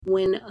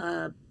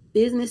when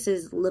business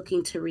is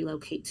looking to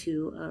relocate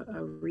to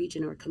a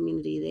region or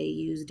community, they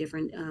use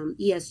different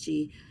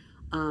ESG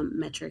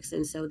metrics.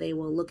 And so they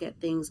will look at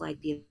things like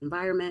the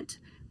environment,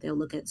 they'll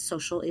look at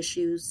social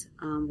issues,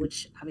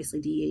 which obviously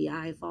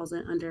DEI falls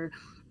under,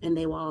 and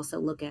they will also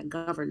look at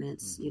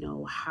governance. You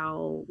know,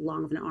 how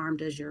long of an arm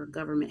does your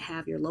government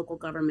have, your local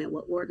government,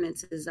 what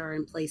ordinances are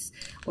in place,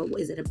 or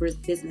is it a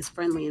business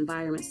friendly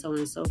environment, so on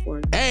and so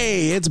forth.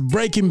 Hey, it's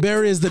Breaking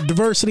Barriers, the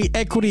diversity,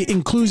 equity,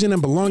 inclusion,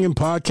 and belonging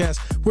podcast.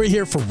 We're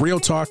here for real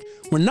talk.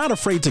 We're not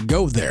afraid to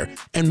go there,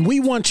 and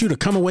we want you to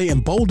come away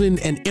emboldened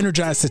and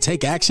energized to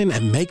take action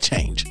and make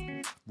change.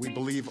 We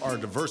believe our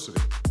diversity,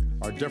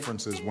 our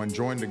differences, when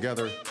joined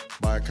together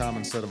by a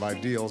common set of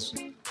ideals,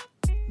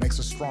 makes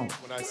us stronger.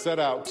 When I set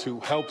out to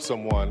help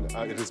someone,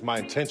 it is my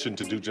intention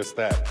to do just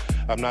that.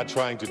 I'm not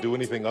trying to do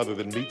anything other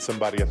than meet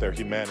somebody at their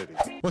humanity.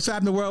 What's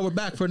happening, world? We're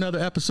back for another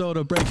episode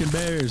of Breaking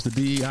Barriers, the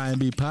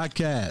DEIMB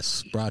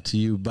podcast, brought to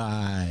you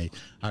by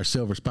our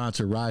silver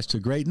sponsor, Rise to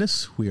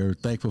Greatness. We are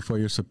thankful for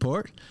your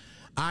support.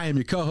 I am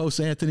your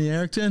co-host, Anthony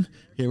Arrington,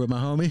 here with my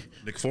homie,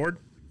 Nick Ford.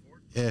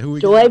 Yeah, who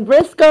we Joy got?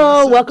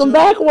 Briscoe. Welcome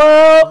back,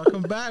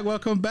 world.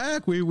 Welcome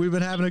back. We've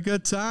been having a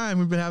good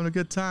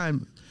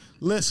time.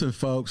 Listen,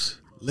 folks.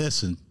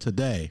 Listen,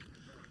 today,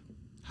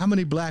 how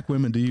many black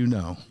women do you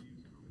know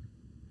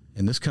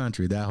in this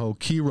country that hold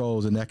key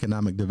roles in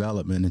economic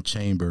development and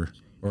chamber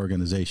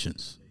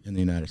organizations in the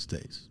United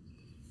States?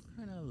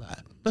 A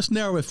lot. Let's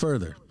narrow it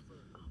further.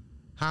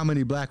 How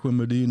many black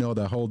women do you know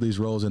that hold these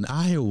roles in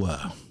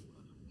Iowa?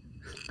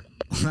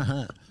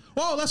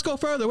 Whoa, let's go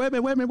further. Wait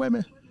a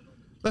minute.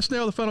 Let's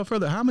narrow the funnel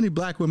further. How many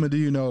black women do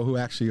you know who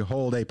actually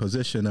hold a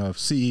position of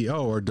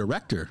CEO or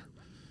director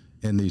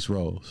in these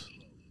roles?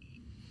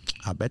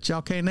 I bet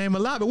y'all can't name a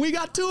lot, but we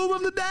got two of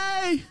them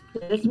today.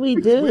 Yes, we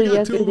do. We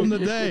got two of them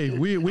today.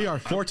 We are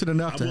fortunate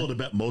enough I'm willing to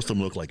bet most of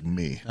them look like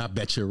me. I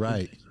bet you're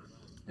right.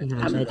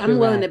 I'm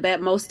willing to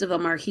bet most of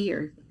them are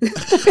here. You're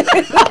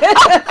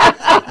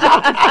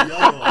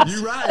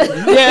right.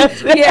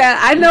 Yeah,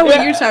 I know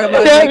what you're talking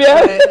about.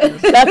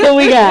 That's what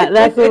we got.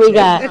 We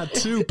got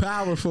two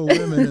powerful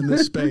women in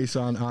this space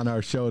on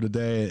our show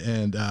today,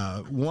 and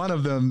one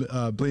of them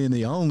being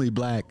the only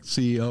black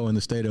CEO in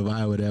the state of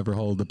Iowa to ever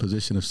hold the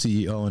position of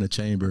CEO in a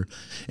chamber,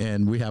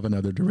 and we have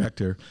another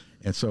director,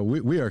 and so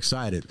we are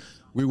excited.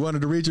 We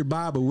wanted to read your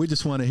bio, but we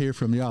just want to hear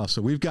from y'all.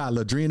 So we've got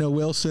Ladrina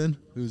Wilson,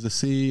 who's the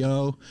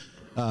CEO.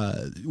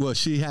 Well,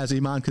 she has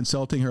Iman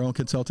Consulting, her own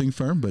consulting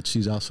firm, but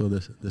she's also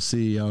the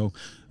CEO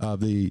of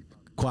the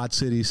Quad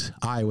Cities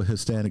Iowa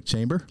Hispanic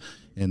Chamber.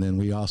 And then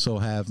we also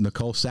have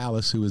Nicole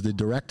Salas, who is the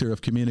Director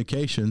of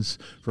Communications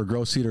for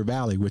Grow Cedar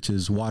Valley, which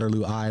is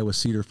Waterloo, Iowa,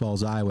 Cedar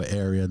Falls, Iowa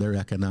area, their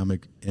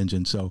economic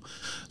engine. So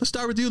let's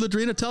start with you,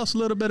 Ladrina. Tell us a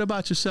little bit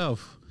about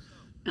yourself.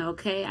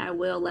 Okay, I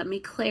will. Let me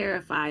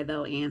clarify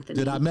though, Anthony.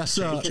 Did I mess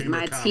up?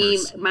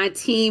 Because my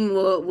team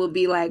will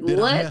be like,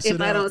 what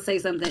if I don't say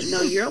something?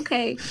 No, you're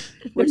okay.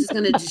 We're just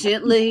going to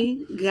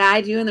gently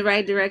guide you in the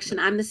right direction.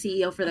 I'm the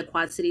CEO for the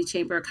Quad City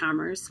Chamber of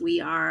Commerce.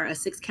 We are a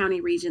 6-county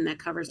region that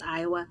covers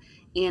Iowa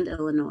and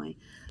Illinois.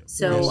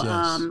 So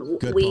yes.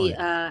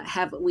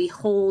 We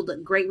hold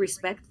great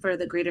respect for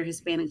the Greater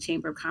Hispanic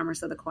Chamber of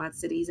Commerce of the Quad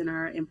Cities and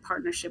are in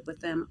partnership with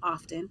them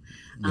often.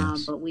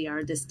 Yes. But we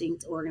are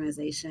distinct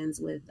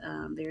organizations with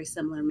very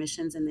similar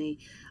missions, and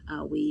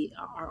we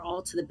are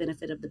all to the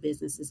benefit of the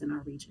businesses in our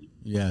region.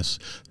 Yes.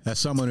 As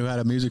someone who had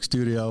a music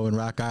studio in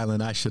Rock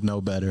Island, I should know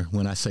better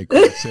when I say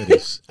Quad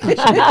Cities. So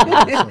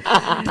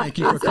thank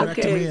you for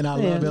correcting me, and I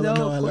love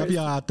Illinois. I love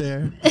y'all out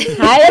there.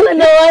 Hi,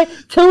 Illinois.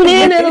 Tune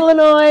in,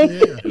 Illinois.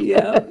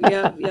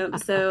 Yep.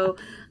 So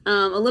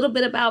a little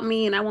bit about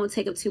me, and I won't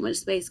take up too much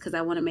space because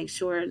I want to make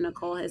sure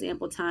Nicole has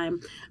ample time.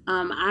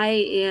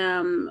 I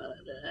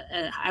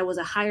was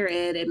a higher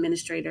ed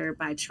administrator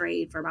by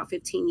trade for about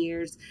 15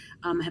 years.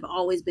 Have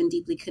always been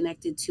deeply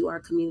connected to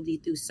our community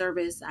through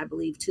service. I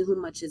believe to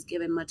whom much is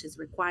given, much is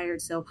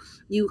required. So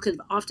you could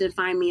often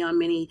find me on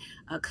many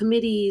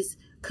committees,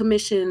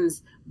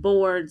 commissions,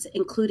 boards,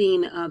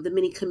 including the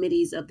many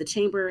committees of the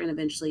chamber and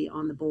eventually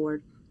on the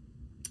board.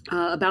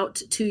 About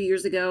 2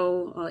 years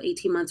ago,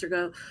 18 months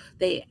ago,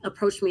 they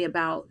approached me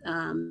about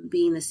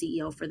being the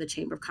CEO for the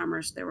Chamber of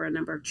Commerce. There were a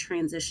number of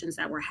transitions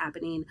that were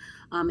happening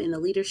in the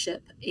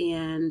leadership,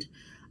 and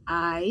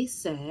I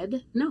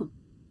said no.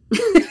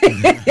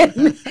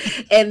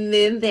 And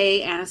then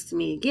they asked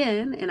me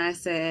again, and I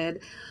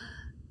said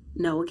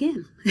no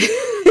again.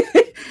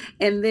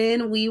 And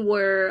then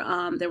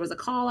there was a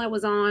call I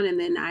was on, and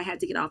then I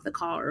had to get off the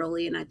call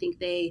early. And I think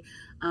they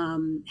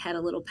had a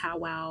little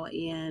powwow,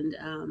 and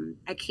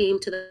I came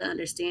to the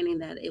understanding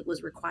that it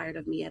was required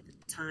of me at the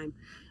time.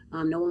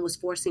 No one was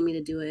forcing me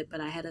to do it,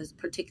 but I had a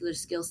particular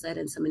skill set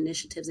and some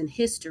initiatives in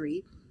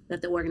history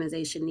that the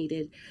organization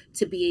needed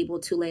to be able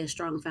to lay a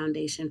strong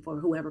foundation for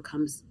whoever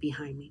comes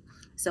behind me.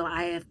 So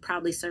I have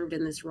probably served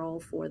in this role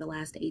for the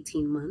last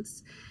 18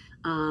 months.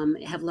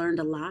 Have learned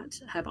a lot,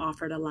 have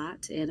offered a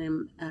lot, and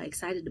am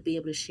excited to be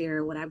able to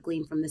share what I've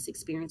gleaned from this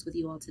experience with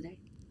you all today.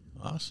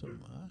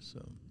 Awesome.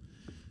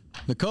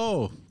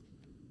 Nicole,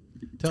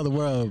 Tell the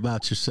world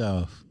about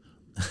yourself.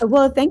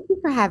 Well, thank you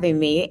for having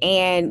me.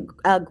 And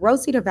Grow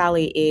Cedar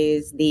Valley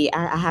is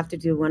I have to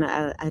do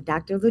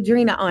Dr.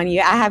 Ladrina on you.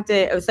 I have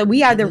to, so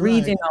we are the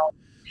regional.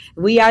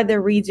 We are the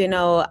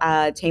regional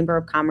Chamber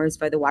of Commerce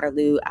for the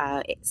Waterloo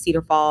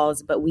Cedar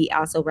Falls, but we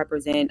also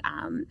represent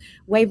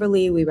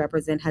Waverly, we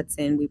represent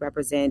Hudson, we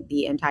represent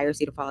the entire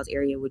Cedar Falls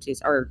area,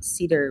 or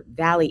Cedar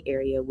Valley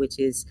area, which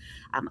is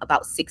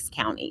about 6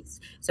 counties.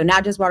 So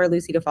not just Waterloo,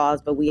 Cedar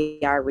Falls, but we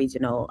are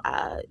regional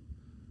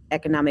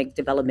economic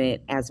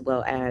development as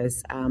well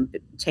as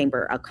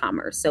Chamber of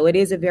Commerce. So it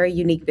is a very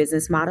unique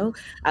business model.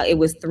 It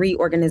was 3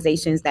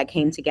 organizations that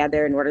came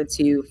together in order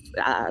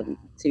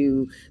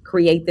to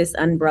create this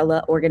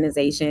umbrella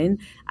organization.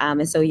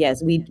 And so,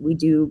 yes, we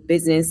do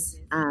business.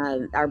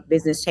 Our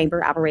business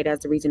chamber operate as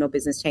the regional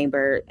business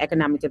chamber,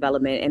 economic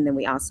development, and then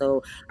we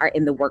also are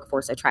in the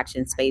workforce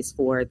attraction space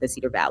for the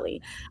Cedar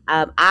Valley.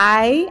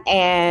 I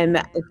am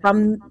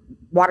from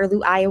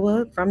Waterloo,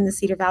 Iowa, from the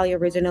Cedar Valley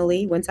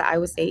originally, went to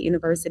Iowa State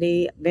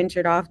University,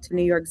 ventured off to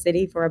New York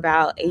City for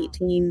about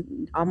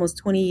 18, almost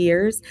 20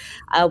 years,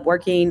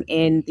 working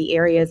in the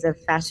areas of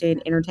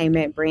fashion,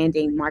 entertainment,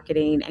 branding,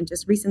 marketing, and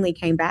just recently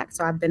came back.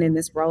 So I've been in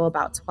this role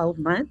about 12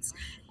 months,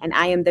 and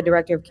I am the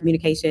director of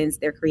communications,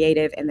 their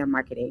creative, and their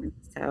marketing.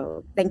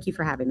 So thank you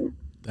for having me.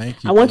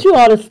 Thank you. I want you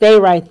all to stay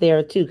right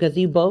there, too, because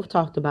you both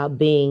talked about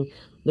being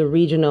the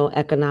regional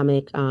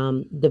economic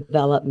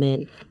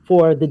development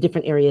for the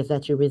different areas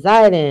that you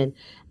reside in.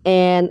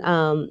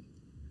 And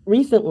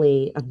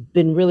recently, I've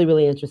been really,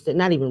 really interested,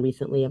 not even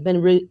recently, I've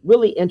been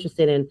really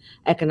interested in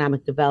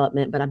economic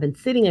development, but I've been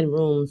sitting in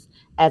rooms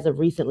as of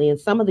recently, and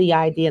some of the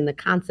idea and the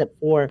concept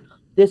for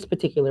this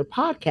particular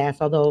podcast,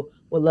 although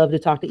would love to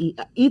talk to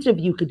each of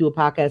you, could do a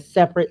podcast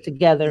separate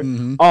together,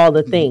 all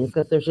the things,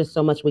 because there's just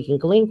so much we can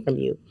glean from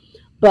you.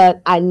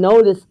 But I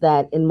noticed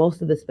that in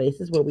most of the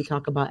spaces where we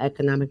talk about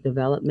economic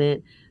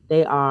development,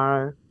 they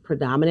are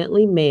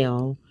predominantly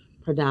male,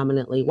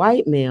 predominantly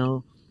white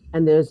male,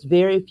 and there's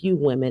very few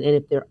women. And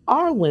if there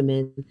are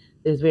women,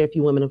 there's very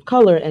few women of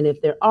color. And if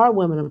there are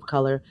women of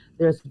color,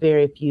 there's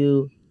very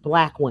few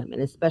Black women,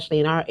 especially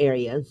in our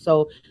area. And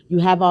so you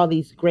have all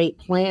these great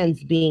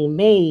plans being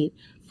made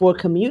for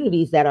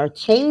communities that are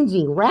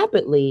changing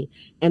rapidly,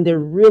 and there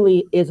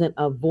really isn't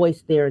a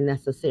voice there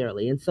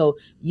necessarily. And so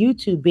you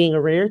two being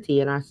a rarity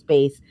in our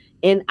space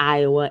in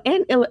Iowa,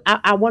 and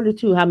I wonder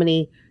too, how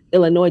many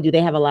Illinois, do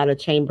they have a lot of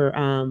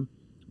chamber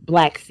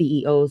Black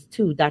CEOs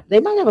too? They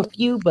might have a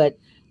few, but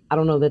I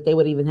don't know that they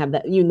would even have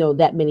that,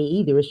 that many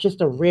either. It's just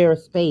a rare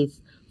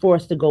space for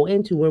us to go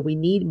into where we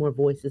need more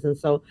voices. And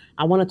so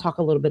I want to talk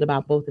a little bit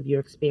about both of your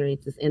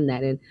experiences in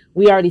that. And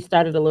we already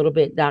started a little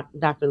bit, Dr.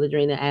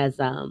 Ladrina, as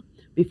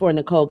before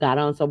Nicole got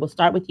on. So we'll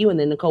start with you, and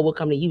then Nicole will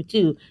come to you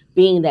too,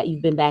 being that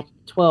you've been back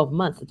 12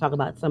 months to talk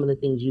about some of the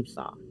things you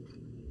saw.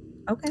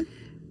 Okay.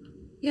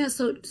 Yeah,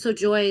 so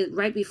Joy,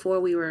 right before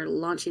we were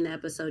launching the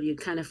episode, you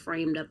kind of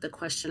framed up the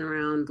question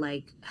around,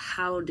 like,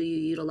 how do you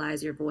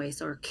utilize your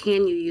voice, or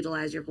can you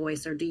utilize your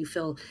voice, or do you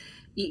feel,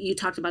 you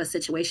talked about a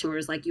situation where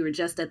it's like you were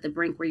just at the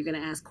brink where you're going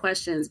to ask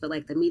questions, but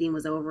like the meeting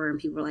was over and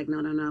people were like, no,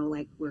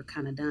 like we're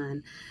kind of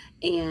done.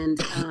 And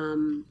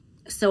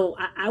so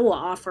I will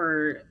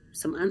offer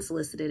some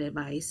unsolicited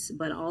advice,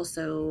 but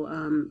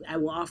also I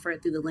will offer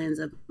it through the lens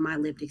of my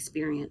lived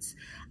experience.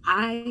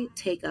 I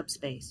take up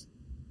space.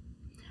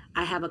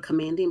 I have a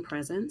commanding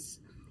presence.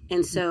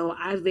 And so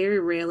I very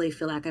rarely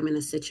feel like I'm in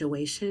a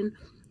situation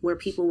where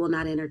people will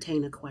not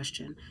entertain a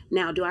question.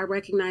 Now, do I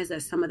recognize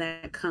that some of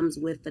that comes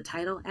with the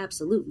title?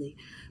 Absolutely.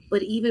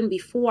 But even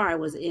before I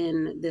was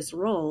in this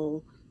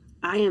role,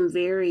 I am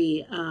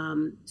very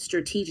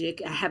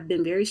strategic. I have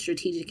been very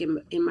strategic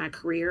in my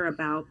career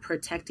about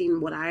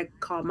protecting what I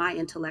call my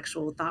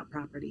intellectual thought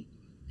property.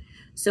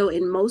 So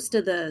in most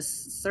of the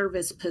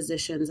service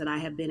positions that I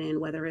have been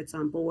in, whether it's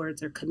on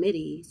boards or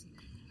committees,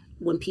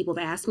 when people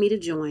have asked me to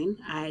join,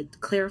 I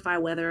clarify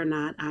whether or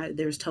not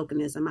there's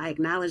tokenism. I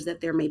acknowledge that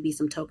there may be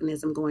some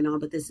tokenism going on,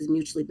 but this is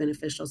mutually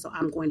beneficial. So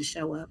I'm going to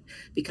show up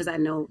because I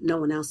know no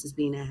one else is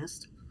being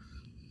asked.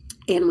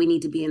 And we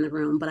need to be in the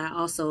room. But I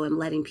also am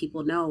letting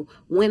people know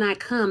when I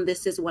come,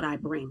 this is what I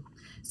bring.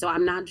 So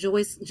I'm not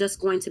just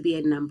going to be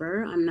a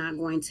number. I'm not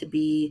going to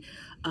be,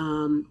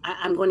 I'm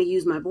going to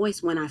use my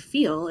voice when I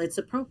feel it's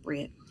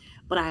appropriate.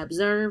 But I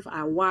observe,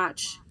 I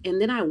watch, and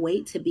then I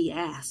wait to be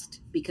asked.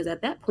 Because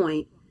at that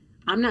point,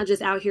 I'm not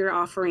just out here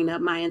offering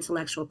up my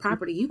intellectual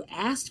property. You've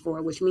asked for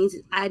it, which means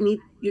I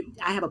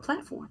have a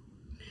platform.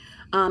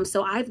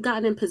 So I've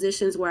gotten in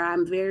positions where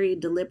I'm very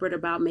deliberate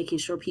about making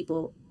sure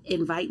people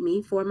invite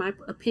me for my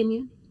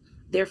opinion.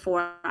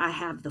 Therefore, I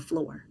have the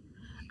floor.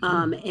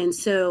 And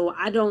so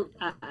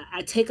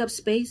I take up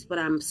space, but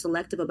I'm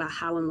selective about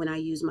how and when I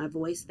use my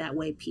voice. That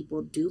way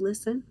people do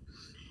listen.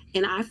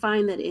 And I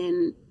find that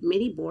in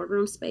many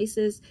boardroom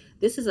spaces,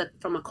 this is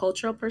from a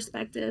cultural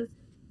perspective,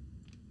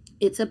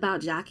 it's about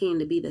jockeying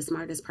to be the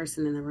smartest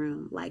person in the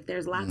room. Like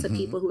there's lots of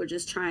people who are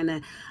just trying to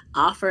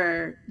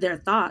offer their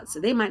thoughts.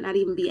 They might not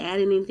even be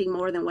adding anything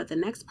more than what the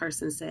next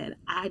person said.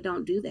 I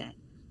don't do that.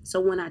 So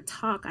when I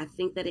talk, I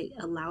think that it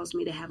allows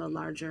me to have a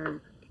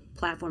larger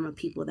platform of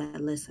people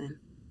that listen.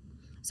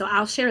 So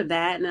I'll share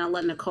that and I'll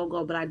let Nicole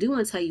go, but I do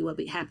want to tell you what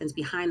happens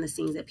behind the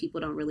scenes that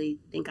people don't really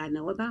think I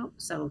know about.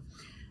 So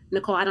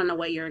Nicole, I don't know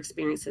what your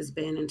experience has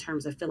been in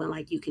terms of feeling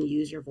like you can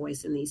use your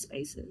voice in these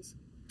spaces.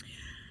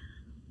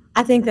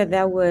 I think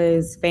that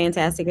was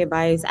fantastic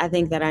advice. I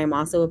think that I am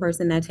also a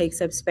person that takes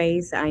up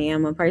space. I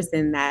am a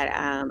person that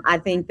I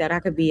think that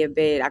I could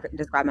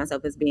describe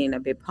myself as being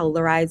a bit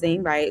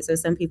polarizing, right? So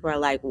some people are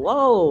like,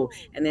 whoa.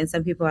 And then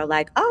some people are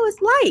like, oh,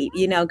 it's light,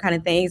 kind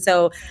of thing.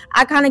 So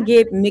I kind of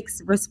get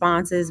mixed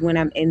responses when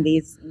I'm in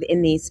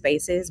these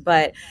spaces.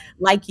 But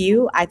like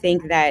you, I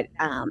think that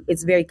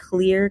it's very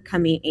clear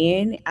coming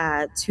in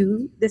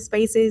to the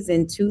spaces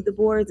and to the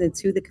boards and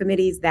to the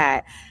committees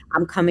that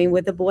I'm coming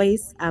with a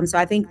voice. So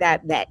I think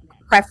that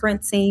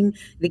preferencing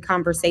the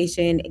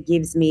conversation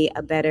gives me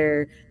a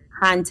better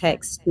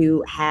context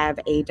to have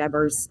a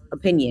diverse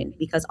opinion,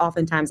 because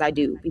oftentimes I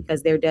do,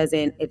 because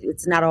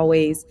it's not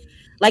always,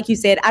 like you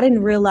said, I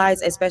didn't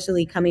realize,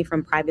 especially coming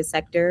from private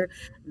sector,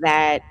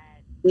 that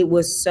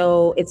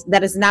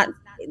that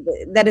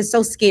is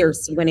so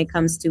scarce when it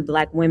comes to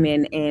Black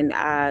women and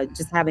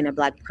just having a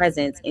Black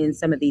presence in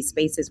some of these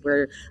spaces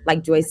where,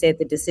 like Joy said,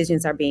 the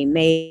decisions are being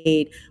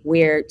made,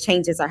 where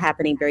changes are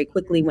happening very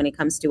quickly when it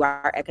comes to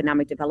our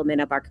economic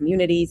development of our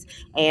communities,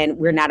 and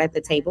we're not at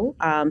the table.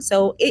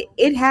 So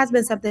it has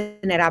been something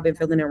that I've been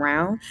feeling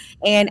around.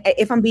 And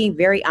if I'm being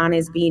very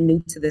honest, being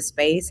new to this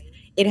space,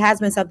 it has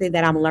been something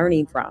that I'm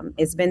learning from.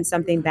 It's been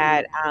something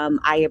that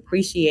I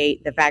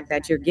appreciate the fact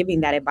that you're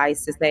giving that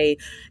advice to say,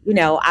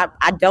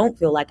 I don't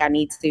feel like I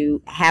need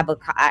to have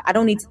I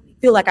don't need to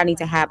feel like I need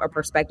to have a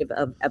perspective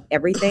of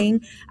everything.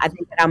 I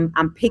think that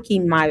I'm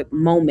picking my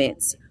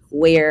moments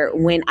where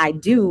when I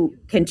do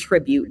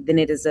contribute, then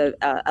it is a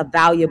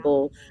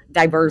valuable,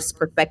 diverse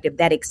perspective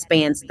that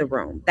expands the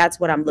room. That's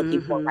what I'm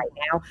looking for right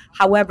now.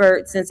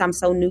 However, since I'm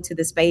so new to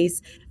the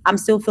space, I'm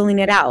still filling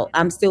it out.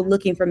 I'm still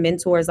looking for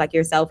mentors like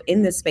yourself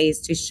in the space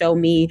to show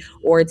me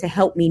or to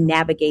help me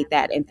navigate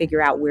that and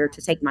figure out where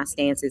to take my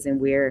stances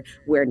and where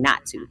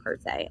not to, per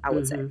se, I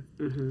would say.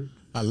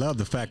 I love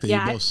the fact that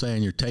you're both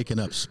saying you're taking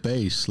up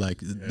space,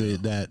 like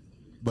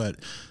but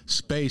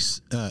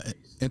space,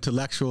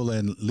 intellectual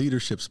and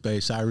leadership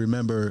space. I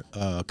remember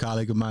a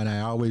colleague of mine,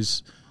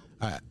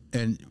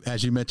 and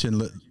as you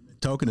mentioned,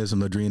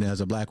 tokenism, Ladrina,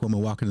 as a Black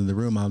woman walking in the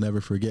room, I'll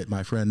never forget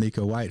my friend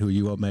Nika White, who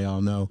you may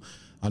all know.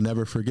 I'll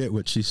never forget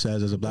what she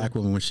says as a Black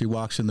woman when she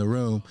walks in the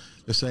room,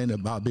 just saying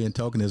about being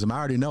tokenism. I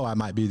already know I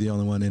might be the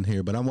only one in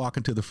here, but I'm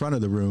walking to the front of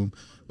the room.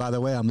 By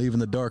the way, I'm leaving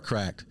the door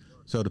cracked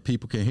so the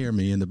people can hear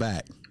me in the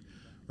back,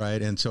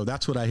 right? And so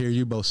that's what I hear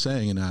you both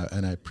saying,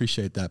 and I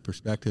appreciate that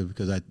perspective,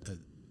 because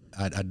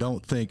I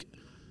don't think,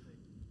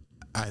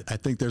 I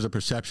think there's a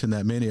perception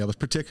that many of us,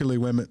 particularly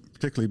women,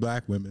 particularly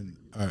Black women,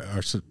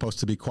 are supposed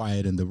to be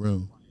quiet in the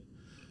room.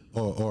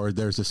 Or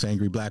there's this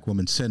angry Black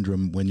woman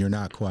syndrome when you're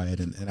not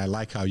quiet, and I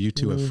like how you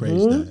two have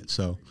phrased that.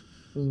 So,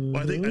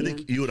 well, I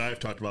think you and I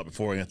have talked about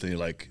before, Anthony.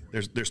 Like,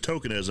 there's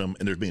tokenism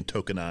and there's being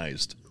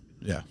tokenized.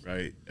 Yeah.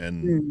 Right.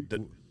 And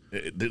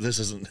this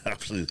isn't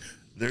absolutely.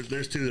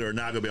 There's two that are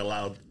not going to be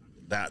allowed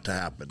that to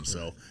happen.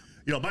 So,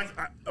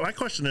 my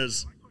question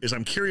is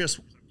I'm curious,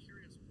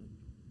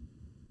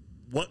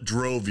 what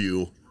drove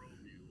you?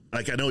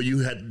 Like, I know you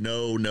had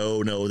no,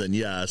 then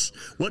yes.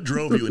 What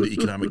drove you into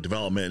economic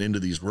development and into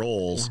these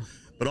roles?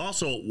 But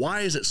also,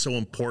 why is it so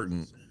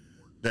important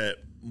that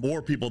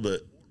more people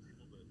that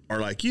are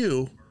like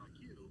you,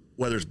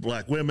 whether it's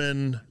Black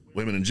women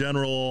in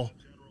general,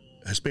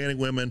 Hispanic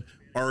women,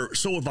 are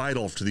so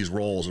vital to these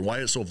roles, and why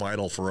it's so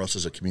vital for us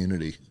as a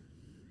community?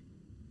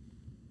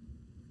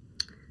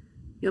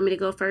 You want me to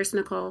go first,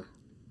 Nicole?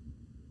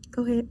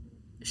 Go ahead.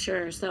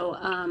 Sure. So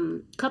a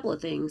couple of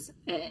things.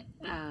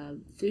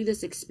 Through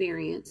this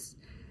experience,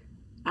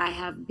 I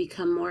have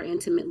become more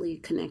intimately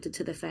connected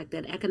to the fact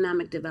that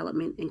economic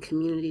development and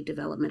community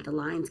development, the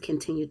lines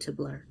continue to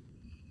blur.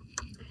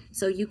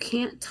 So you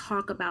can't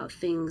talk about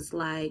things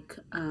like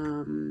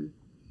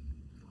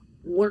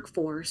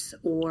workforce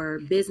or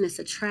business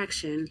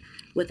attraction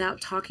without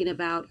talking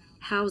about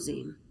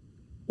housing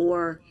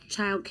or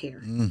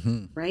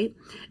childcare, right?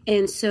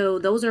 And so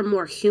those are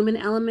more human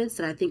elements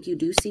that I think you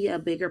do see a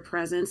bigger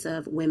presence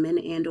of women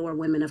and or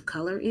women of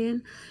color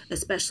in,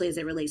 especially as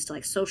it relates to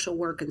like social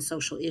work and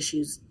social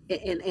issues.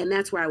 And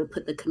that's where I would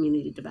put the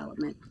community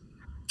development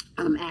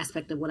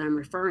aspect of what I'm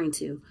referring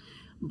to.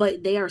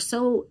 But they are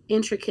so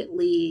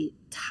intricately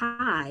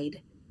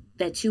tied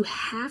that you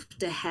have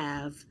to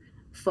have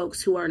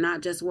folks who are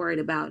not just worried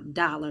about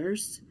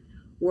dollars,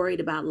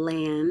 worried about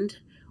land,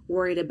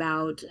 worried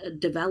about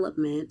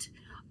development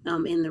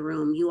in the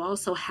room. You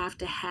also have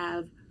to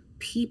have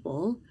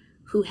people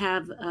who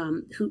have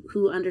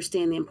who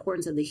understand the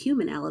importance of the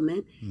human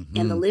element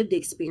and the lived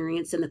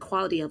experience and the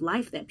quality of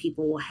life that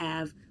people will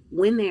have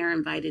when they are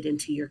invited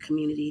into your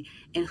community.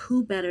 And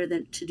who better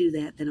to do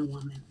that than a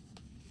woman?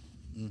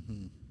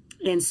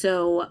 And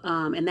so,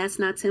 and that's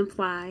not to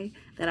imply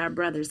that our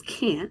brothers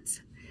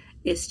can't.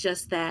 It's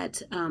just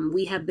that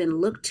we have been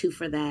looked to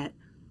for that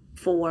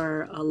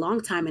for a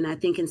long time, and I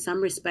think in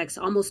some respects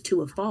almost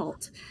to a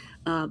fault.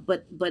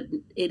 But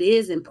it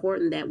is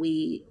important that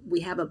we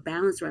have a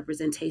balanced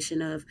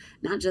representation of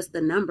not just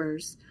the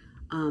numbers,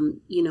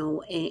 you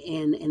know,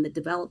 and the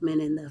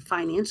development and the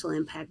financial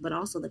impact, but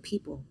also the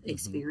people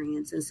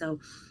experience. And so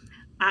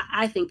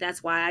I think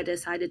that's why I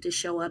decided to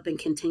show up and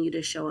continue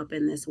to show up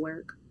in this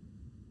work.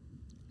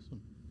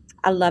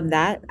 I love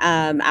that.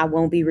 I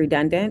won't be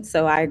redundant,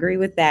 so I agree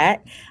with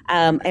that.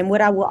 And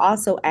what I will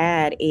also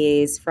add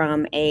is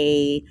from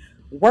a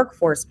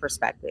workforce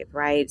perspective,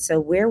 right? So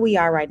where we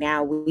are right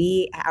now,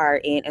 we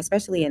are in,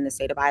 especially in the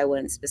state of Iowa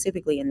and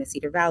specifically in the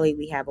Cedar Valley,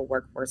 we have a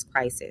workforce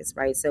crisis,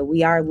 right? So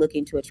we are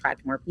looking to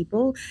attract more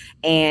people.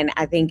 And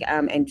I think,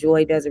 and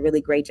Joy does a really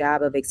great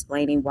job of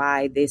explaining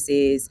why this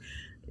is,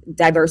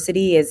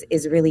 diversity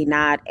is really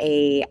not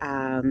a,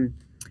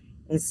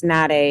 it's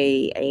not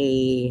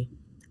a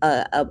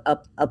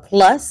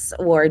plus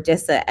or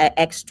just a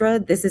extra.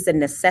 This is a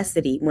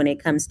necessity when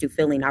it comes to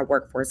filling our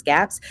workforce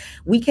gaps.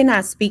 We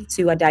cannot speak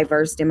to a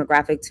diverse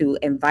demographic to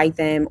invite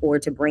them or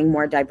to bring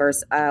more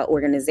diverse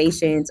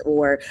organizations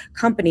or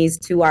companies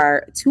to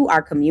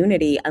our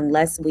community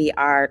unless we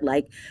are,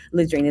 like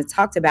Ladrina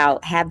talked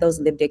about, have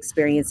those lived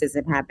experiences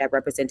and have that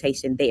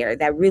representation there.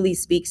 That really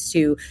speaks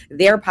to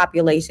their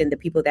population, the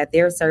people that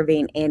they're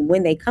serving, and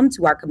when they come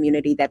to our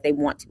community that they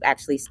want to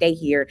actually stay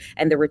here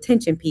and the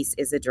retention piece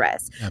is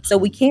addressed. Absolutely. So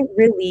we can't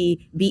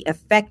really be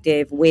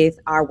effective with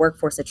our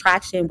workforce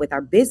attraction, with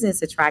our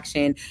business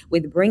attraction,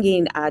 with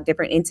bringing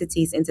different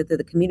entities into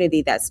the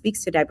community that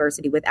speaks to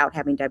diversity without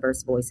having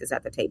diverse voices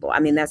at the table. I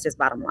mean, that's just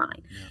bottom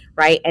line,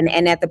 right?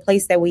 And at the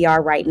place that we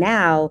are right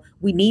now,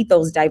 we need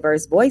those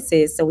diverse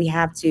voices. So we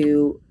have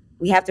to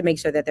make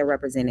sure that they're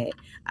represented.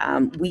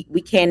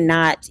 We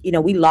cannot, you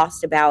know, we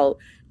lost about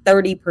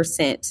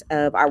 30%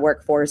 of our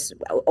workforce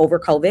over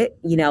COVID,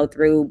 you know,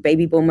 through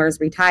baby boomers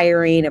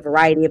retiring, a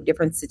variety of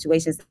different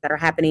situations that are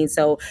happening.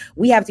 So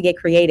we have to get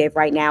creative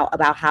right now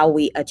about how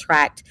we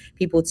attract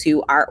people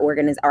to our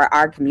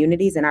our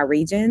communities and our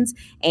regions.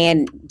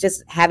 And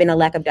just having a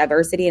lack of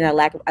diversity and a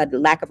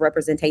lack of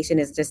representation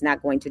is just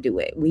not going to do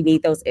it. We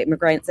need those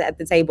immigrants at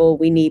the table.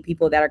 We need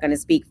people that are going to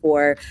speak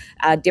for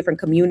different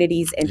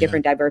communities and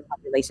different diverse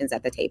populations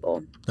at the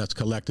table. That's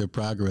collective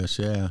progress.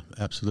 Yeah,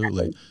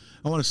 absolutely. Exactly.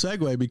 I want to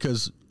segue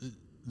because,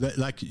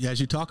 like, as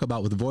you talk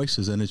about with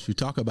voices, and as you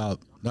talk about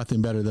nothing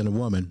better than a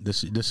woman,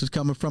 this is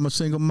coming from a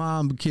single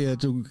mom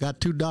kid who got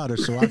 2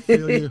 daughters, so I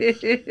feel you.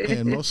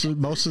 And most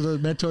of the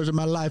mentors in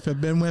my life have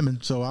been women,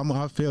 so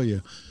I feel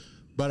you.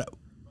 But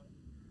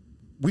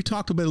we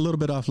talked a little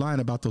bit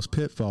offline about those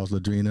pitfalls,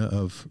 Ladrina,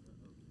 of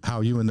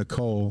how you and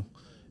Nicole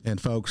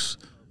and folks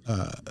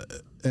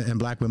and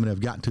Black women have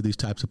gotten to these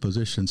types of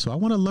positions. So I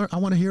want to learn. I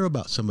want to hear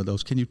about some of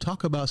those. Can you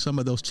talk about some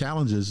of those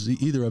challenges,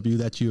 either of you,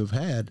 that you have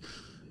had?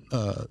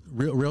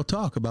 Real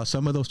talk about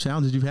some of those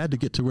challenges you've had to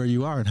get to where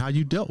you are and how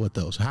you dealt with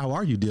those. How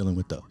are you dealing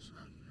with those?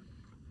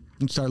 You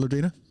can start,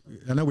 Ladrina.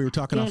 I know we were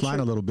talking offline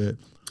a little bit.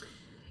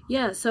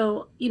 Yeah.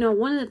 So, you know,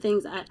 one of the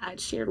things I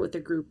shared with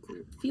the group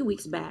a few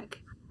weeks back,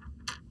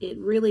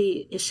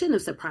 it shouldn't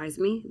have surprised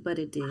me, but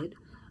it did.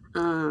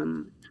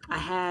 I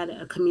had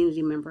a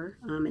community member,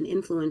 an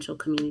influential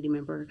community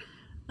member,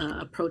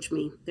 approach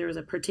me. There was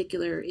a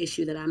particular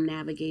issue that I'm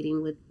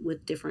navigating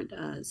with different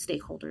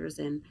stakeholders,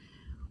 and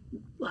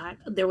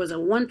there was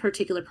one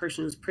particular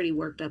person who was pretty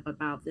worked up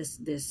about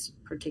this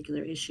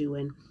particular issue,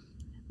 and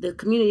the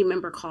community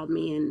member called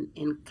me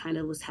and kind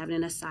of was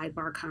having a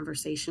sidebar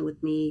conversation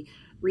with me,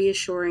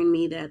 reassuring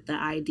me that the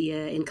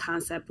idea and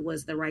concept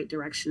was the right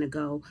direction to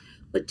go,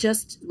 but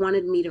just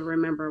wanted me to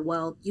remember,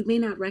 well, you may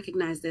not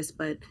recognize this,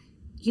 but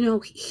you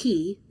know,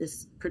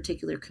 this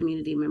particular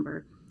community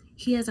member,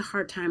 he has a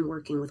hard time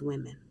working with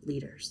women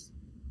leaders.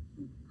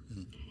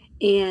 Mm-hmm.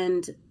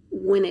 And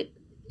when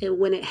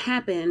it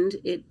happened,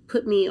 it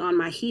put me on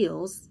my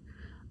heels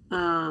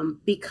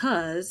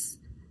because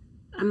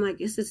I'm like,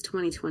 this is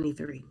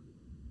 2023.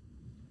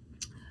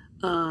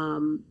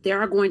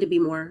 There are going to be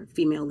more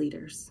female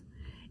leaders.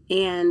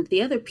 And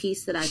the other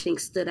piece that I think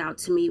stood out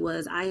to me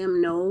was I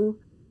am no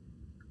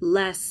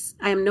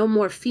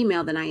more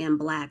female than I am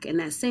Black. And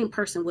that same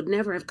person would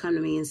never have come to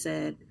me and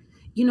said,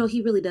 you know,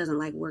 he really doesn't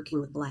like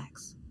working with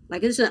Blacks.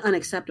 Like, it's just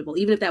unacceptable.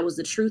 Even if that was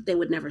the truth, they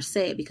would never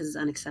say it because it's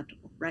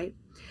unacceptable, right?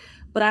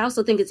 But I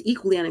also think it's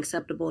equally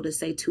unacceptable to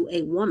say to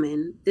a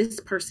woman, this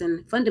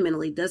person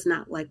fundamentally does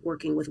not like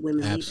working with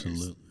women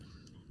Absolutely. Leaders.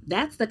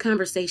 That's the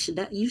conversation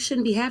that you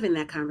shouldn't be having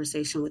that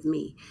conversation with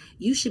me.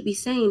 You should be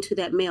saying to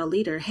that male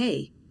leader,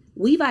 hey,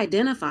 we've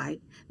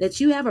identified that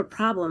you have a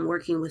problem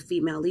working with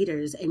female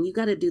leaders and you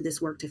got to do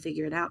this work to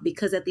figure it out.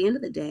 Because at the end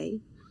of the day,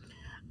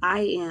 I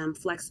am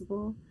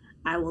flexible.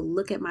 I will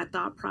look at my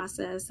thought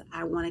process.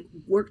 I want to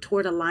work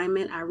toward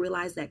alignment. I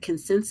realize that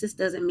consensus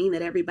doesn't mean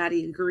that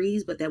everybody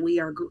agrees, but that we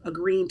are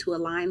agreeing to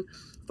align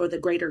for the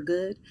greater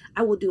good.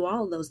 I will do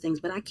all of those things,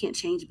 but I can't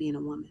change being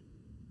a woman.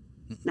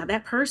 Now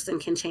that person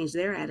can change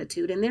their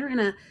attitude, and they're in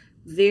a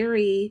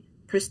very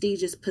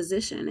prestigious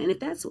position. And if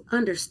that's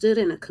understood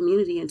in a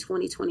community in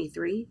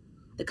 2023,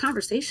 the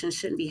conversation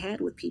shouldn't be had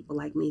with people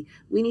like me.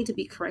 We need to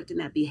be correcting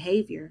that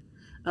behavior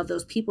of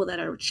those people that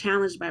are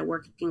challenged by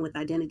working with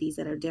identities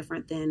that are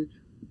different than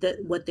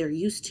what they're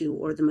used to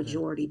or the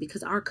majority,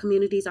 because our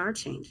communities are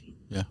changing.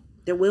 Yeah.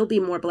 There will be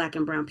more Black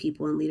and brown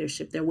people in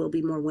leadership. There will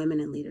be more women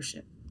in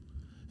leadership.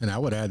 And I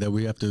would add that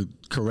we have to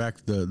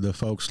correct the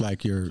folks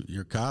like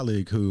your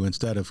colleague who,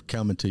 instead of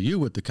coming to you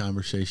with the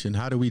conversation,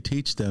 how do we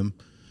teach them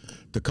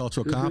the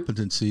cultural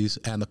competencies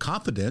and the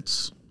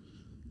confidence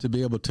to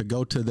be able to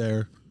go to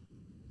their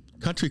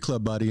country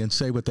club buddy and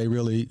say what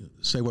really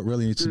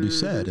needs to be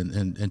said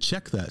and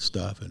check that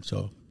stuff. And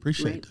so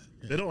appreciate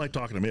that. They don't like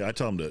talking to me. I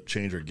tell them to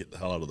change or get the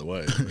hell out of the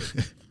way.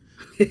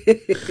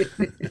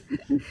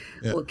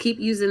 Well, keep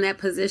using that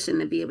position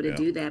to be able to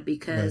do that,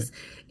 because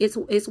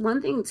it's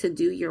one thing to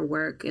do your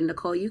work. And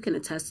Nicole, you can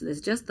attest to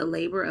this. Just the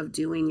labor of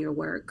doing your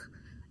work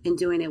and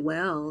doing it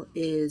well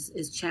is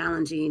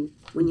challenging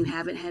when you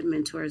haven't had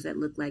mentors that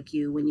look like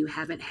you, when you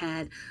haven't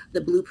had the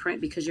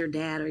blueprint because your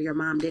dad or your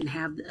mom didn't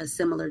have a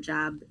similar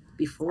job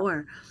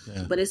before.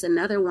 But it's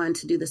another one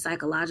to do the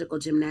psychological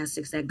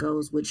gymnastics that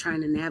goes with trying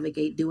to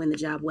navigate doing the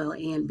job well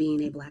and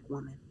being a Black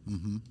woman.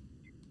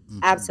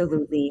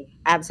 Absolutely.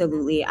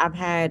 I've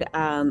had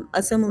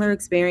a similar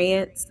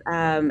experience,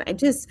 and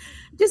just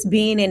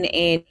being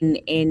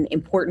in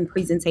important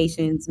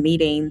presentations,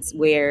 meetings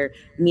where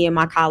me and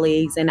my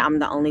colleagues, and I'm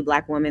the only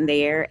Black woman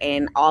there,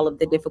 and all of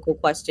the difficult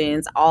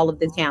questions, all of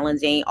the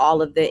challenging,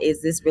 all of the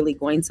is this really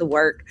going to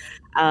work,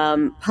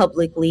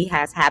 publicly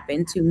has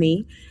happened to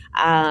me.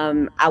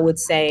 I would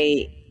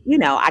say,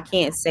 I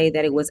can't say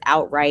that it was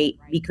outright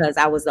because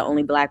I was the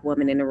only Black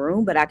woman in the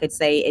room, but I could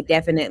say it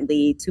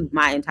definitely, to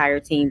my entire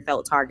team,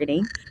 felt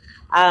targeting.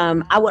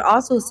 I would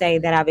also say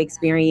that I've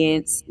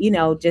experienced,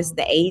 just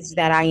the age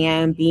that I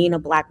am, being a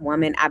Black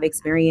woman, I've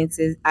experienced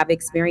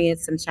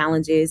some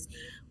challenges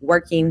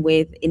working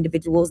with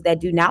individuals that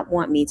do not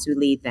want me to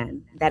lead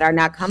them, that are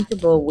not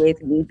comfortable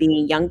with me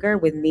being younger,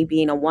 with me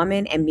being a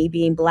woman and me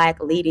being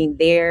Black, leading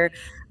their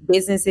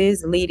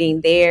businesses,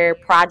 leading their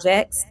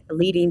projects,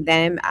 leading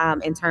them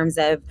in terms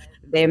of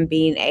them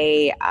being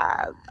a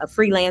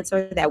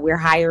freelancer that we're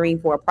hiring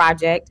for a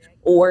project,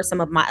 or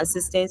some of my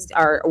assistants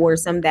or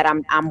some that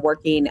I'm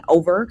working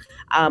over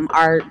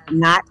are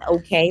not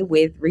okay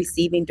with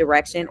receiving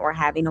direction or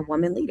having a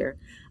woman leader.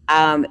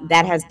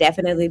 That has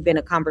definitely been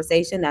a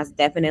conversation. That's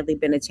definitely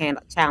been a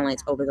challenge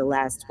over the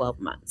last 12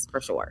 months, for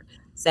sure.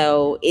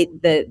 So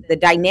the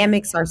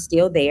dynamics are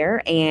still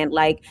there. And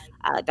like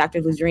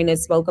Dr. Ludrina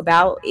spoke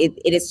about, it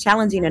is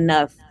challenging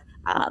enough,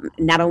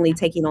 not only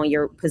taking on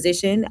your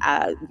position,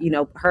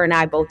 her and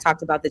I both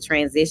talked about the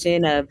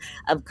transition of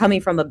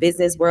coming from a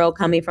business world,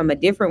 coming from a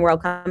different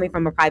world, coming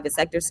from a private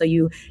sector. So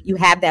you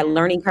have that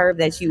learning curve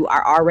that you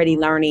are already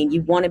learning.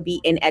 You want to be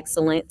in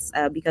excellence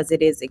because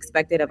it is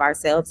expected of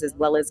ourselves as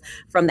well as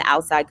from the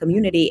outside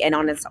community. And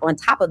on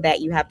top of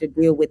that, you have to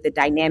deal with the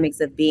dynamics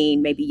of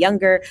being maybe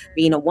younger,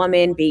 being a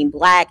woman, being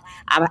Black.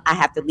 I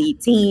have to lead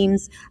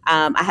teams.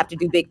 I have to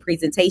do big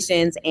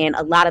presentations, and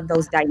a lot of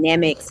those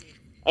dynamics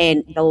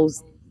and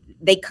those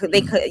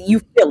you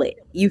feel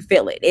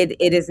it.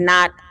 It is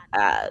not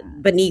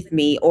beneath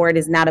me, or it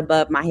is not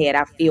above my head.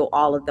 I feel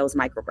all of those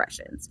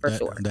microaggressions for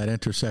sure. That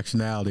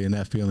intersectionality and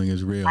that feeling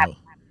is real.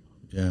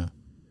 Yeah.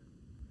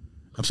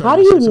 I'm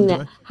sorry.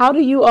 How do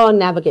you all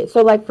navigate?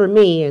 So like for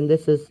me, and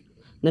this is,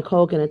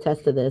 Nicole can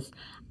attest to this,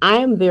 I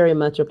am very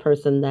much a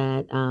person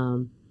that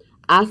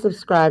I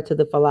subscribe to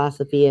the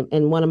philosophy,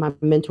 and one of my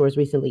mentors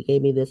recently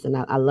gave me this, and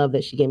I love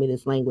that she gave me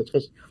this language,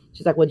 because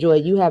she's like, well, Joy,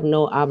 you have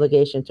no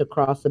obligation to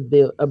cross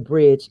a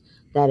bridge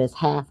that is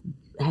half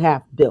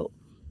built,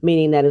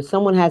 meaning that if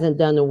someone hasn't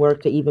done the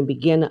work to even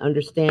begin to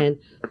understand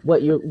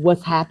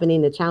what's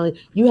happening, the challenge,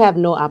 you have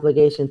no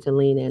obligation to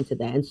lean into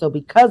that. And so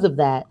because of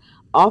that,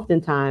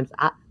 oftentimes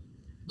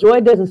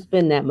Joy doesn't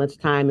spend that much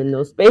time in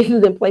those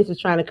spaces and places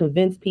trying to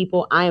convince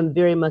people. I am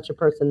very much a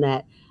person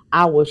that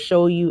I will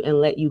show you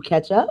and let you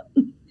catch up,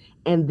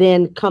 and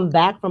then come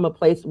back from a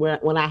place where,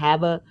 when I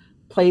have a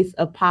place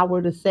of power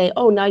to say,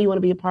 oh, now you want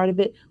to be a part of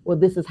it? Well,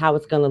 this is how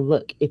it's going to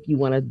look if you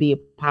want to be a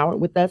part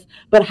with us.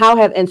 But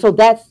and so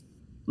that's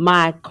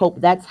my cope.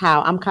 That's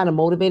how I'm kind of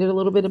motivated a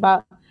little bit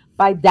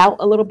by doubt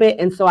a little bit.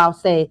 And so I'll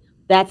say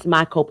that's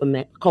my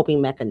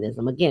coping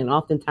mechanism. Again,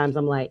 oftentimes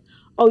I'm like,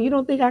 oh, you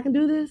don't think I can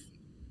do this?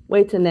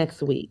 Wait till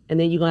next week. And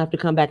then you're going to have to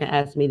come back and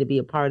ask me to be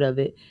a part of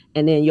it.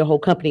 And then your whole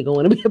company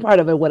going to be a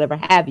part of it, whatever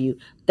have you.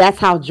 That's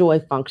how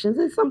Joy functions.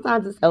 And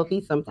sometimes it's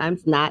healthy,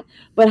 sometimes not.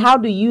 But how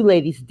do you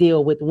ladies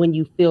deal with when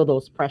you feel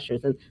those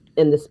pressures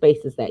in the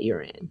spaces that you're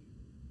in?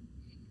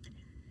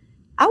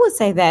 I would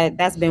say that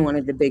that's been one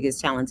of the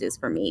biggest challenges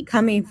for me,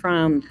 coming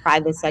from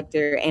private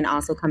sector and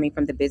also coming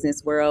from the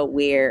business world,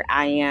 where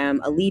I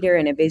am a leader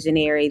and a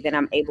visionary, that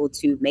I'm able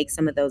to make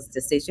some of those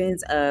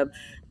decisions of,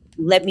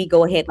 let me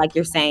go ahead, like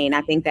you're saying.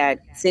 I think that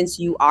since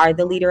you are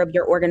the leader of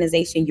your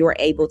organization, you're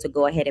able to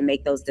go ahead and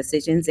make those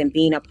decisions. And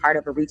being a part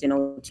of a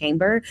regional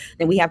chamber,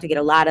 then we have to get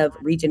a lot of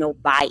regional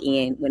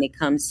buy-in when it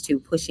comes to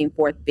pushing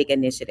forth big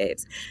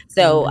initiatives.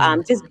 So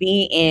just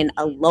being in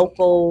a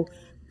local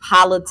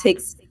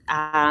politics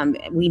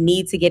we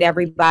need to get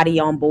everybody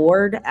on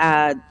board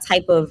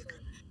type of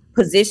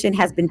position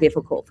has been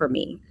difficult for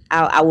me.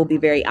 I will be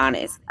very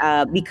honest,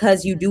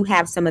 because you do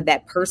have some of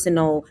that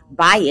personal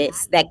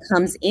bias that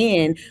comes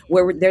in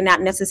where they're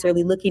not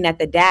necessarily looking at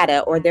the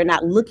data, or they're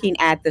not looking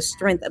at the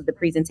strength of the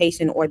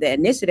presentation or the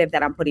initiative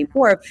that I'm putting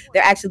forth.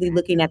 They're actually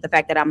looking at the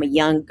fact that I'm a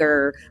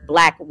younger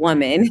Black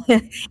woman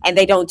and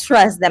they don't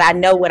trust that I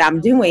know what I'm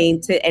doing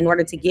in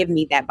order to give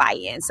me that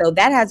buy-in. So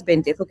that has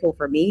been difficult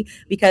for me,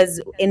 because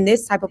in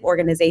this type of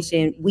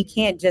organization, we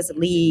can't just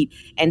lead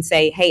and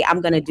say, hey, I'm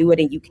going to do it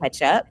and you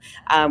catch up.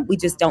 We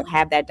just don't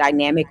have that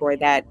dynamic or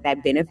that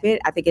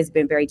benefit. I think it's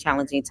been very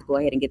challenging to go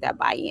ahead and get that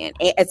buy-in,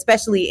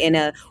 especially in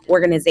an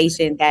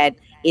organization that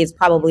is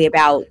probably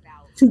about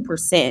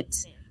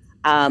 2%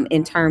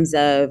 in terms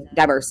of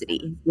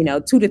diversity,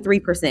 2 to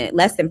 3%,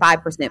 less than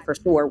 5% for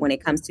sure when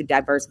it comes to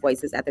diverse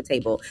voices at the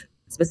table,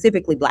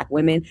 specifically Black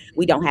women.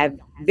 We don't have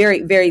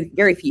very, very,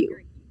 very few.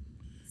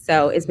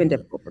 So it's been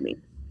difficult for me.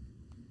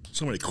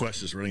 So many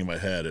questions running in my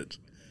head.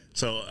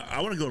 So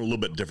I want to go in a little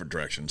bit different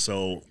direction.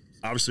 So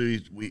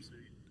obviously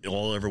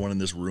everyone in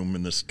this room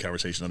in this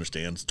conversation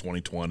understands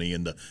 2020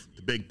 and the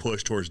big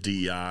push towards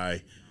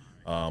DEI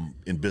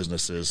in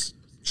businesses,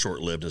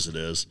 short-lived as it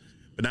is.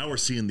 But now we're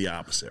seeing the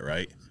opposite,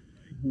 right?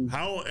 Mm-hmm.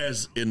 How,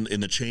 as in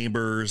the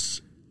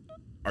chambers,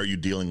 are you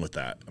dealing with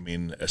that? I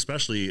mean,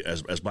 especially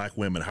as Black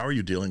women, how are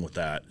you dealing with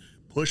that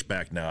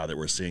pushback now that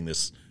we're seeing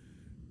this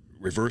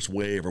reverse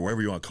wave, or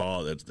whatever you want to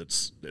call it?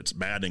 It's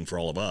maddening for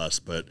all of us,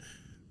 but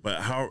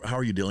how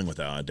are you dealing with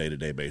that on a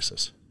day-to-day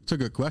basis? It's a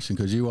good question,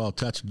 because you all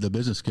touch the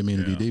business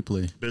community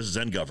deeply. Business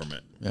and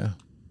government.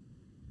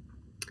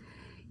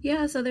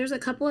 Yeah, so there's a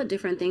couple of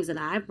different things that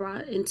I've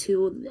brought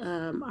into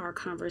our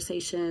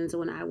conversations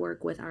when I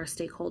work with our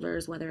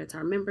stakeholders, whether it's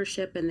our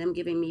membership and them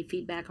giving me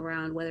feedback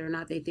around whether or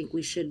not they think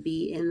we should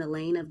be in the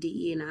lane of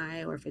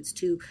DE&I, or if it's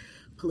too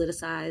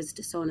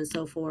politicized, so on and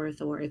so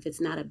forth, or if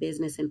it's not a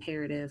business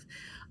imperative.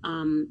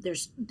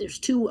 There's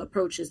two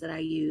approaches that I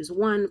use.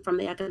 One, from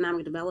the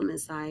economic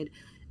development side,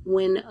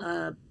 when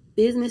a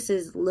business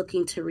is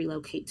looking to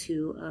relocate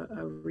to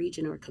a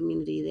region or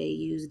community, they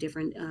use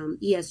different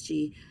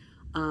ESG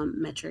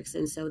metrics.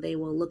 And so they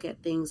will look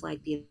at things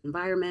like the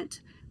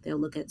environment, they'll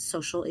look at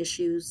social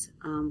issues,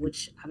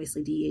 which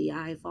obviously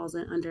DEI falls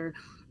under,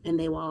 and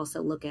they will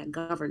also look at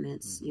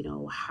governance.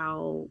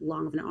 How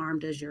long of an arm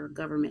does your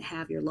government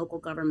have, your local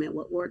government,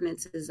 what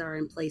ordinances are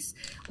in place,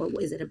 or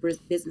is it a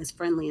business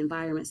friendly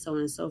environment, so on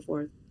and so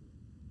forth.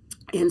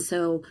 And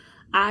so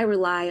I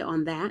rely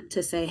on that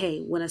to say,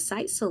 hey, when a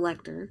site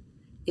selector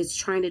is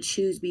trying to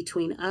choose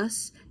between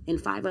us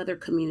and 5 other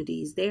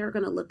communities, they are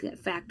going to look at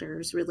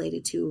factors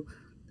related to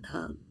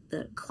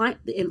the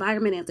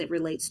environment as it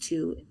relates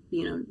to,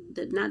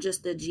 not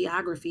just the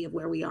geography of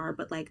where we are,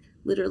 but like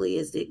literally,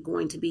 is it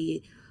going to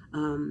be,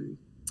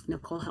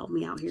 Nicole, help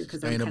me out here,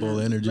 because sustainable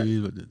energy.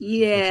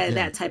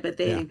 That type of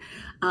thing.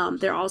 Yeah.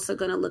 They're also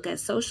going to look at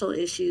social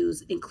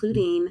issues,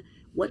 including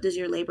what does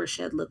your labor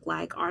shed look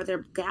like? Are there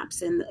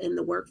gaps in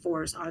the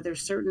workforce? Are there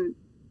certain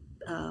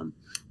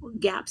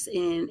gaps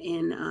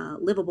in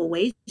livable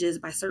wages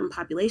by certain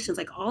populations?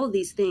 Like all of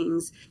these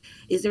things.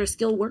 Is there a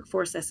skilled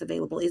workforce that's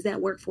available? Is that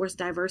workforce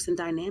diverse and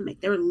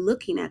dynamic? They're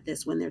looking at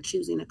this when they're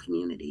choosing a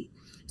community.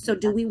 So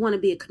do we want to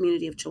be a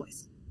community of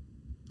choice?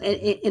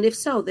 And if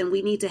so, then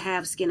we need to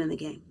have skin in the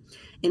game.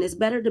 And it's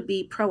better to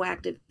be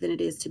proactive than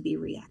it is to be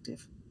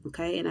reactive.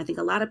 Okay. And I think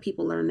a lot of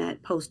people learned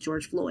that post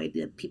George Floyd,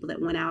 the people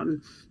that went out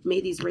and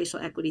made these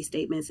racial equity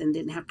statements and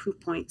didn't have proof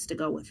points to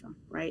go with them,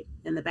 right?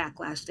 And the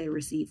backlash they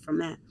received from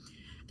that.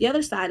 The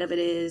other side of it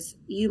is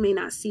you may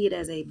not see it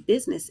as a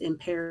business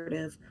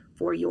imperative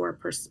for your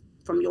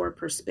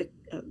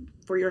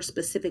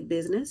specific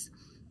business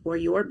or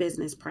your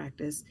business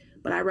practice,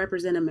 but I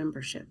represent a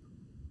membership.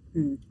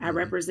 I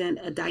represent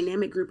a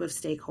dynamic group of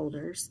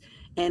stakeholders,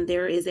 and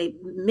there is a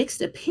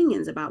mixed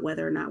opinions about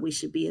whether or not we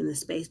should be in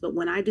this space. But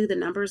when I do the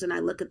numbers and I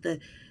look at the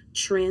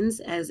trends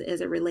as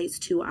it relates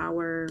to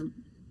our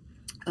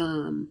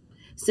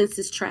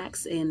census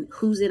tracts and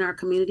who's in our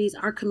communities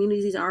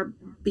are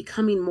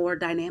becoming more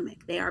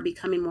dynamic. They are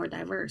becoming more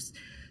diverse.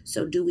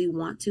 So do we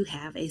want to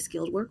have a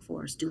skilled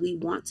workforce? Do we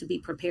want to be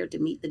prepared to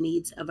meet the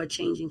needs of a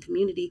changing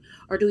community?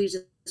 Or do we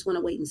just want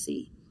to wait and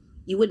see?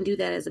 You wouldn't do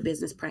that as a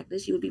business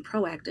practice. You would be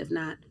proactive,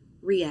 not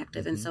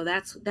reactive. And so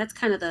that's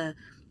kind of the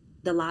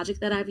logic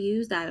that I've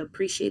used. I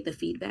appreciate the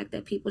feedback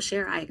that people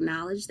share. I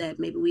acknowledge that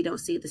maybe we don't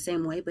see it the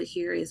same way, but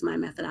here is my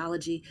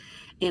methodology.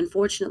 And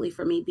fortunately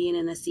for me, being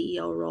in the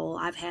CEO role,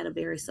 I've had a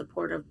very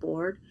supportive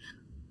board.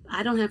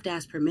 I don't have to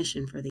ask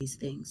permission for these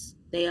things.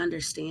 They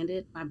understand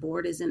it. My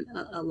board is in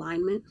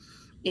alignment.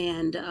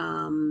 And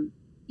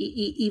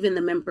even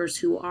the members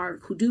who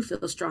do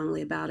feel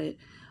strongly about it,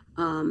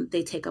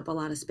 they take up a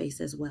lot of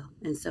space as well.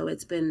 And so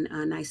it's been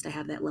nice to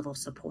have that level of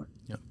support.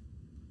 Yep.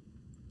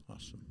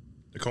 Awesome.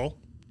 Nicole?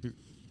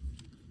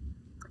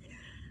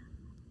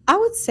 I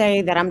would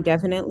say that I'm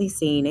definitely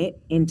seeing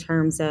it in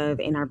terms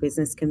of in our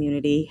business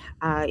community.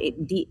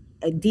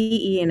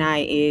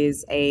 DE&I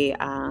is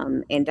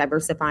and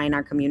diversifying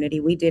our community.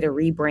 We did a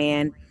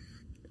rebrand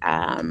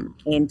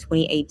in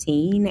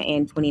 2018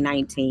 and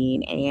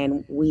 2019,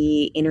 and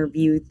we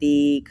interviewed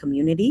the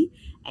community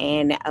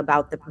and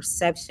about the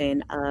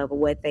perception of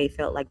what they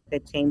felt like the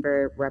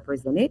chamber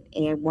represented.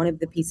 And one of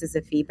the pieces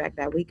of feedback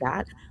that we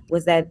got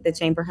was that the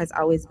chamber has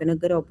always been a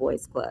good old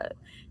boys club.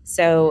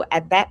 So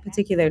at that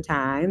particular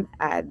time,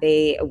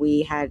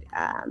 we had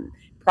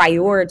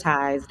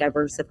prioritize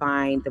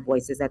diversifying the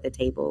voices at the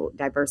table,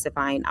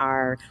 diversifying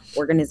our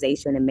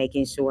organization, and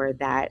making sure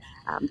that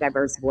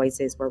diverse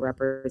voices were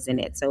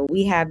represented. So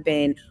we have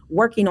been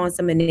working on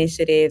some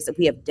initiatives.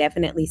 We have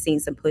definitely seen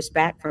some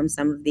pushback from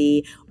some of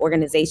the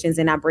organizations,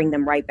 and I bring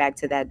them right back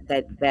to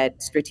that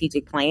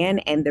strategic plan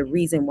and the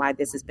reason why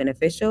this is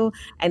beneficial,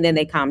 and then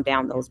they calm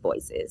down those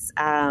voices.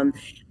 I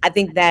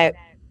think that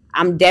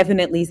I'm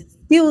definitely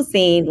still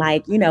seeing,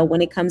 like,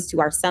 when it comes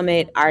to our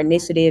summit, our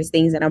initiatives,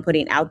 things that I'm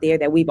putting out there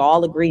that we've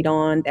all agreed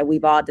on, that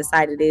we've all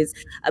decided is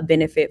a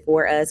benefit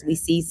for us. We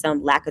see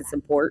some lack of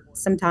support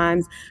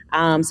sometimes.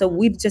 So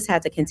we've just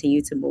had to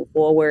continue to move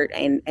forward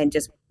and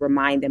just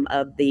remind them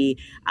of the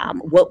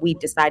what we've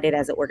decided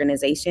as an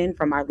organization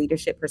from our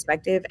leadership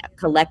perspective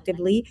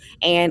collectively.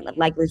 And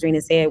like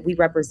Ladrina said, we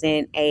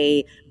represent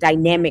a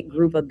dynamic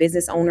group of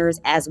business owners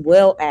as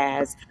well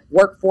as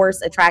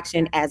workforce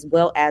attraction as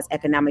well as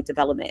economic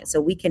development. So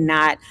we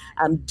cannot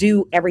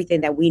do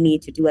everything that we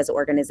need to do as an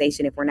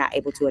organization if we're not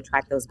able to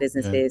attract those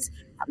businesses,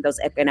 those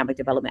economic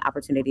development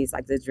opportunities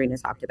like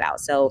Ladrina talked about.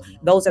 So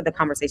those are the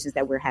conversations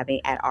that we're having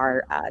at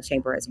our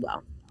chamber as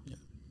well.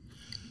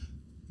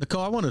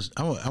 Nicole, I want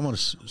to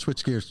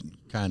switch gears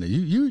kind of.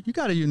 You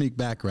got a unique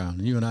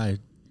background. You and I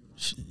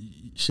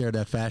share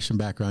that fashion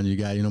background you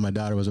got. My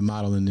daughter was a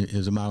model in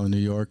New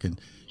York, and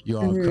you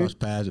all cross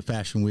paths at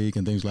Fashion Week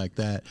and things like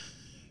that.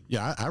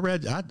 Yeah, I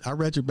read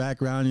your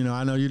background.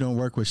 I know you don't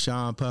work with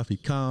Sean Puffy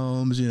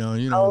Combs. You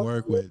don't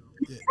work with.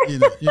 You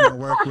don't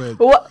work with.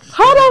 Well,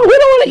 hold on, we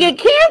don't want to get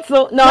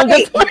canceled. No, I'm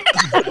just. Wait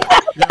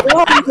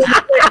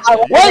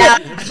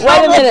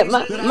a minute.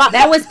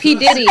 That was P.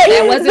 Diddy.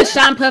 That wasn't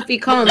Sean Puffy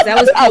Combs. That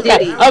was P.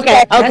 Diddy.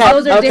 Okay.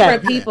 Those are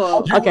different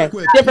people. Okay,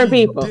 different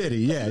people. Diddy,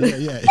 yeah. P.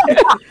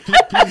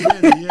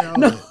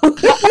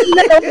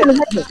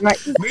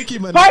 Diddy, Mickey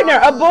Partner,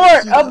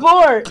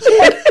 abort.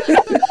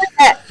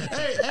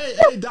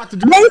 Hey, Dr.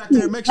 Drew, back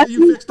there, make sure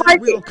you fix that.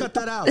 We're gonna cut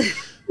that out.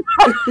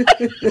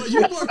 Well,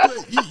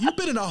 you've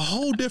been in a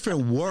whole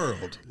different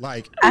world,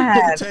 like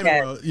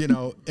entertainment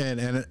world,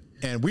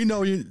 and we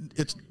know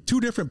it's two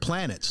different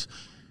planets.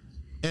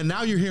 And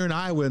now you're here in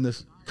Iowa,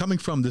 and coming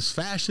from this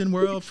fashion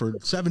world for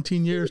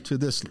 17 years to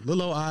this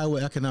little old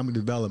Iowa economic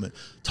development.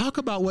 Talk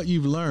about what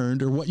you've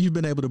learned or what you've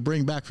been able to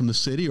bring back from the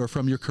city or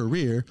from your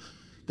career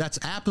that's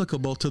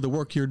applicable to the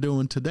work you're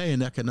doing today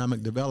in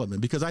economic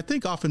development. Because I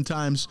think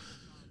oftentimes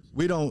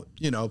we don't,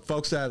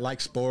 folks that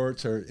like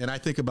sports and I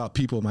think about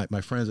people,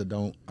 my friends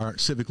that aren't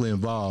civically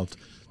involved,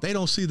 they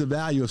don't see the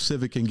value of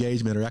civic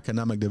engagement or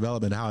economic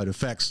development, how it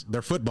affects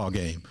their football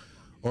game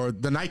or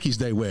the Nikes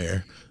they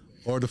wear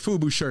or the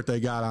FUBU shirt they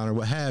got on or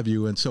what have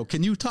you. And so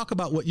can you talk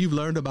about what you've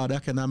learned about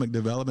economic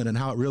development and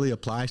how it really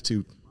applies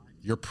to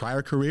your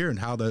prior career and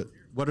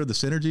what are the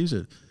synergies?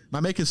 Am I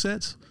making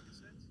sense?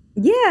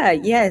 Yeah,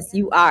 yes,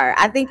 you are.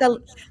 I think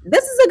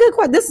this is a good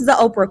question. This is an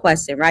Oprah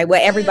question, right?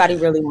 What everybody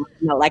really wants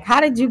to know. Like, how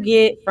did you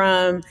get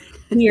from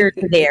here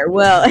to there?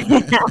 Well,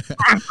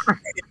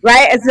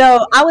 right.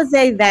 So I would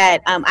say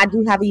that I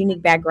do have a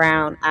unique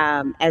background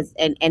and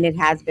it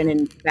has been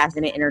in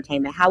fashion and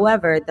entertainment.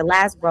 However, the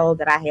last role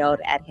that I held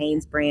at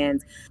Hanes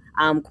Brands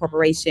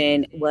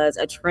Corporation was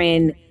a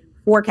trend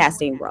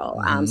forecasting role.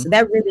 So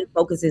that really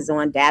focuses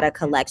on data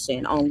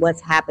collection on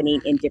what's happening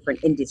in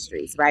different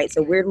industries, right?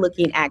 So we're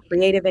looking at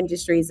creative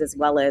industries as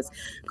well as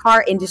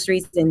car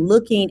industries and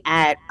looking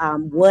at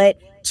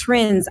what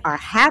trends are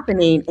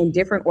happening in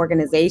different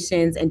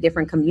organizations and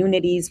different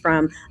communities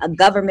from a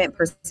government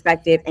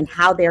perspective and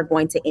how they're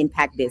going to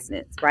impact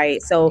business,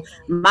 right? So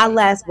my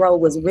last role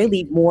was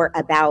really more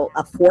about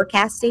a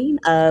forecasting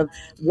of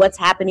what's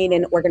happening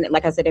in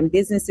like I said, in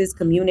businesses,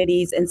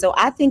 communities. And so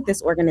I think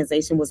this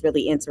organization was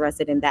really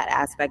interested in that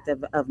aspect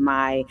of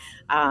my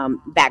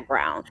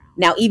background.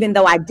 Now, even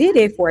though I did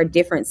it for a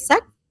different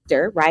sector,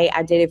 right?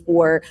 I did it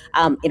for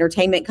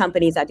entertainment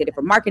companies. I did it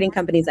for marketing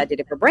companies. I did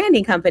it for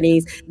branding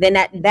companies. Then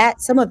that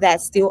some of that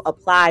still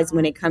applies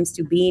when it comes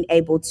to being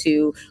able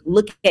to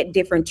look at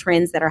different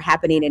trends that are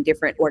happening in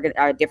different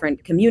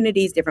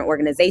communities, different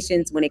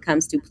organizations. When it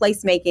comes to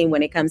placemaking,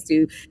 when it comes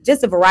to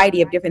just a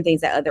variety of different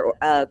things that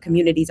other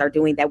communities are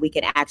doing that we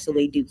can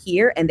actually do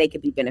here, and they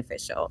could be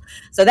beneficial.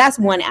 So that's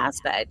one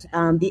aspect.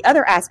 The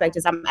other aspect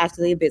is I'm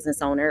actually a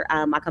business owner.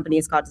 My company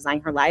is called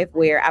Design Her Life,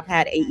 where I've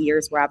had 8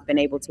 years where I've been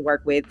able to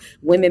work with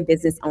women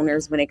business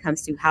owners when it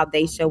comes to how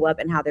they show up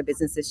and how their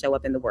businesses show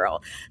up in the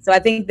world. So I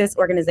think this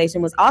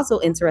organization was also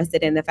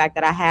interested in the fact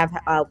that I have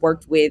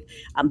worked with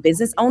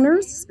business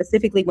owners,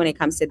 specifically when it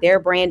comes to their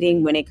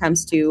branding, when it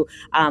comes to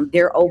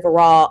their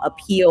overall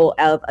appeal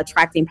of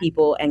attracting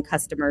people and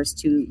customers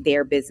to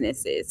their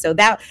businesses.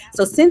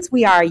 So since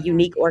we are a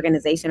unique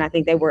organization, I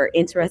think they were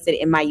interested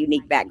in my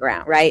unique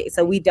background, right?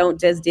 So we don't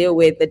just deal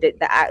with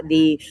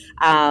the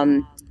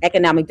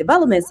economic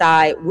development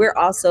side. We're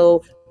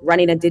also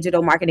running a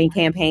digital marketing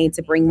campaign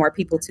to bring more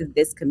people to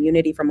this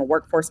community from a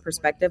workforce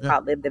perspective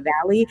called Live the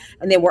Valley.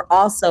 And then we're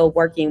also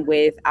working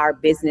with our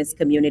business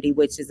community,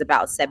 which is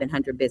about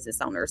 700 business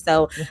owners.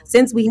 So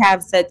since we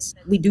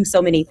do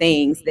so many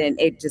things, then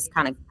it just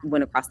kind of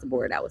went across the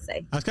board, I would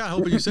say. I was kind of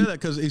hoping you said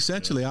that because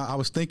essentially I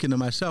was thinking to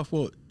myself,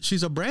 well,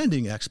 she's a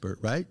branding expert,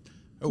 right?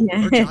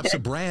 Her job's to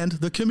brand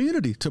the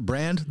community, to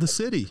brand the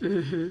city.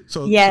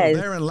 So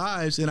therein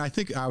lies, and I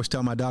think I was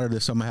telling my daughter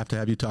this, so I'm going to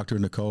have you talk to her,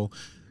 Nicole,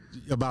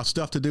 about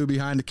stuff to do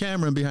behind the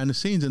camera and behind the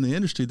scenes in the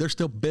industry. There's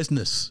still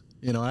business.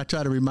 I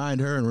try to remind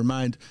her and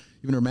remind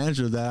even her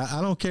manager that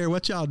I don't care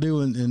what y'all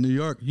do in New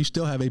York. You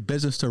still have a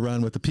business to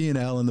run with the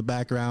P&L in the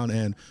background,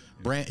 and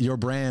your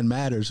brand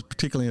matters,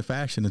 particularly in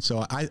fashion. And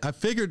so I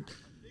figured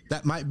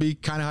that might be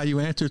kind of how you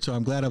answered. So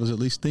I'm glad I was at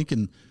least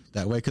thinking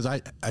that way, because I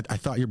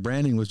thought your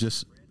branding was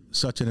just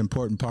such an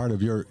important part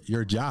of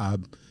your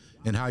job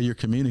and how you're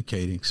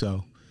communicating.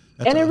 So,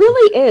 and it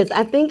really is.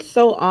 I think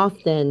so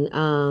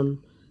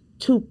often,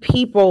 to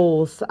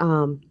people's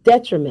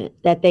detriment,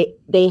 that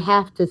they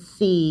have to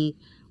see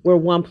where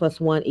 1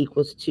 + 1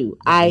 = 2,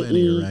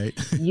 i.e.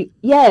 Right?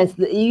 Yes,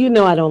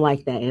 I don't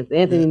like that.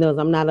 Anthony knows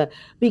I'm not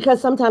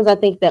because sometimes I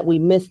think that we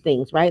miss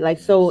things, right? Like,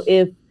 so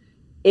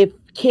if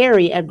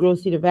Carrie at Grow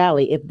Cedar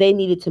Valley, if they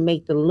needed to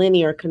make the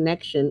linear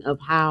connection of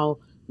how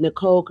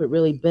Nicole could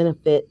really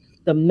benefit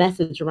the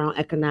message around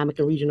economic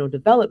and regional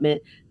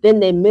development, then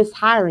they miss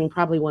hiring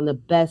probably one of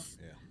the best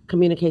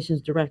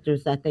communications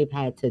directors that they've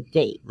had to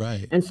date.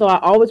 Right. And so I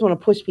always want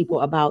to push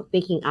people about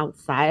thinking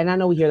outside. And I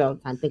know we hear that all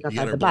the time, think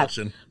outside the box,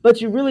 but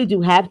you really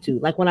do have to.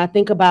 Like when I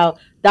think about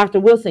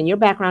Dr. Wilson, your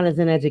background is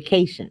in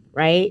education,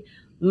 right?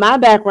 My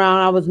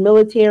background, I was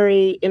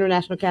military,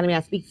 International Academy.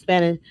 I speak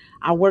Spanish.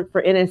 I worked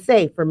for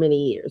NSA for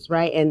many years,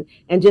 right?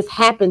 And just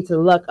happened to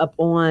look up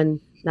on,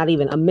 not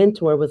even a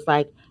mentor was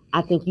like,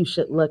 I think you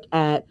should look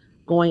at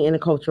going into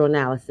cultural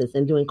analysis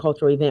and doing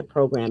cultural event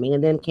programming,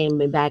 and then came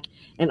back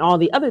and all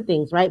the other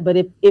things, right? But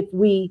if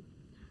we,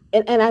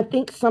 and I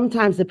think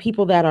sometimes the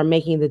people that are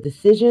making the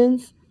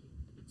decisions,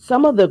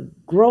 some of the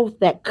growth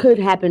that could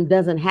happen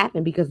doesn't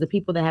happen because the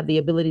people that have the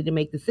ability to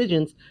make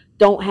decisions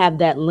don't have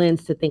that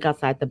lens to think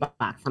outside the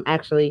box. I'm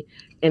actually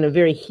in a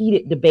very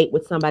heated debate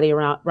with somebody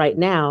around right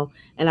now,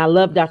 and I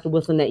love, Dr.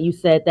 Wilson, that you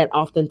said that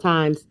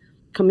oftentimes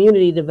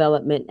community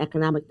development,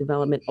 economic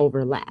development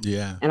overlap.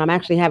 Yeah. And I'm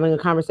actually having a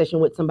conversation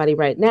with somebody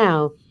right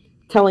now,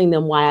 telling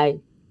them why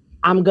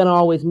I'm going to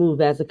always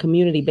move as a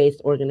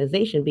community-based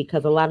organization,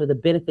 because a lot of the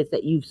benefits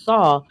that you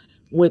saw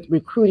with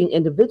recruiting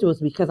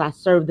individuals, because I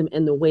serve them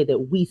in the way that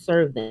we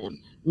serve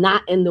them,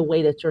 not in the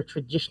way that your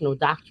traditional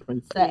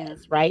doctrine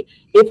says, right?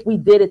 If we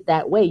did it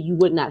that way, you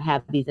would not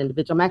have these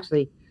individuals.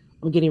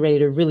 I'm getting ready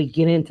to really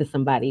get into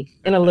somebody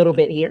in a little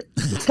bit here,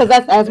 because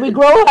that's as we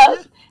grow up,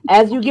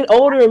 as you get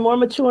older and more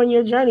mature in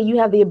your journey, you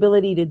have the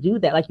ability to do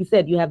that. Like you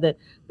said, you have the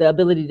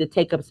ability to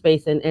take up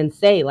space and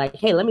say, like,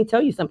 hey, let me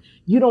tell you something.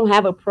 You don't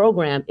have a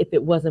program if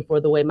it wasn't for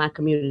the way my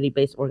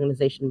community-based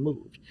organization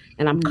moved.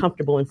 And I'm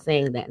comfortable in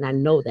saying that. And I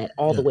know that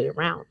all the way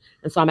around.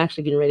 And so I'm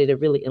actually getting ready to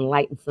really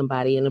enlighten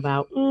somebody in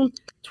about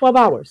 12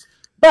 hours.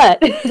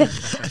 But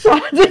so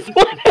I just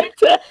wanted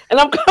to, and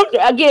I'm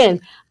comfortable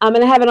again. And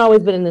I haven't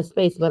always been in this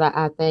space, but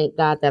I thank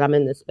God that I'm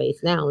in this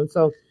space now. And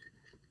so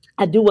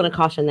I do want to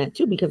caution that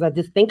too, because I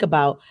just think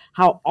about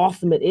how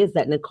awesome it is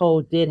that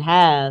Nicole did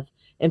have.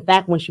 In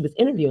fact, when she was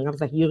interviewing, I was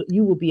like,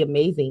 you will be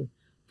amazing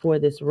for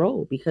this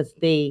role, because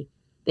they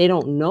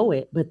don't know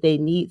it, but they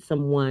need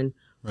someone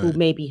who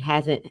maybe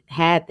hasn't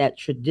had that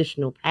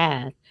traditional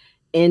path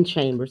in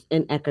chambers,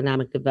 in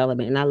economic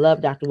development. And I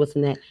love, Dr.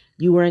 Wilson, that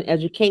you were in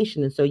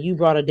education, and so you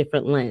brought a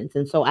different lens.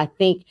 And so I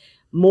think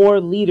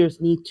more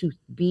leaders need to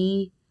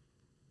be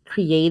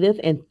creative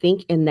and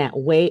think in that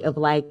way of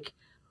like,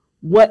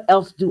 what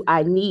else do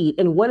I need?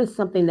 And what is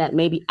something that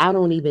maybe I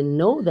don't even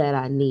know that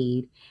I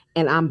need,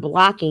 and I'm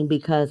blocking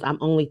because I'm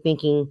only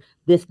thinking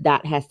this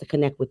dot has to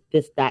connect with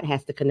this dot,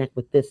 has to connect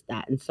with this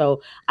dot. And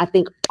so I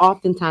think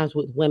oftentimes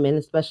with women,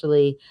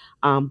 especially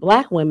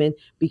Black women,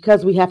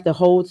 because we have to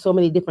hold so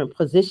many different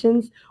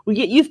positions, we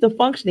get used to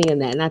functioning in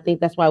that. And I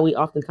think that's why we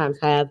oftentimes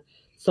have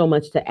so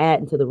much to add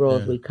into the role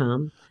as we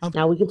come.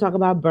 Now we can talk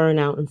about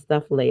burnout and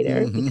stuff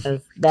later,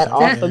 because that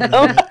also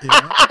goes.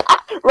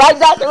 Right,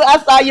 Doctor, I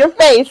saw your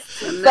face,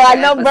 so I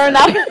know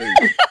burnout.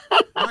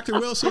 Dr.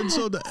 Wilson,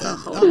 so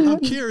I'm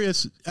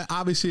curious,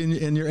 obviously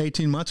in your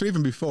 18 months or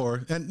even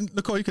before, and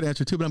Nicole, you could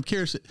answer too, but I'm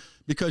curious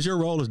because your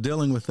role is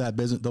dealing with that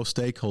business, those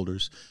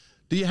stakeholders.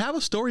 Do you have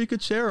a story you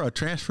could share, a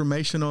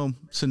transformational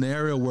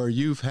scenario where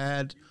you've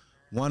had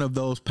one of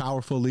those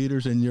powerful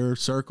leaders in your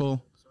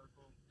circle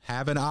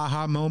have an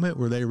aha moment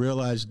where they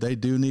realize they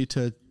do need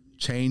to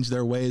change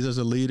their ways as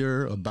a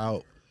leader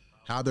about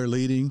how they're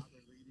leading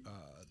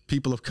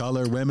people of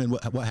color, women,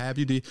 what have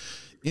you?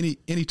 Any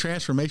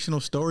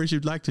transformational stories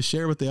you'd like to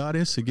share with the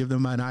audience to give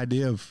them an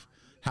idea of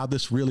how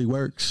this really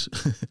works?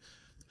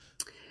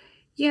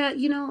 Yeah,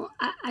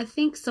 I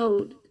think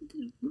so.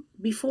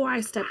 Before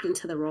I stepped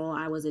into the role,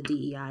 I was a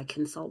DEI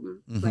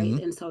consultant,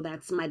 right? And so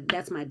that's my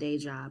day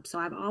job. So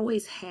I've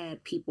always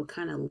had people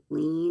kind of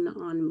lean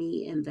on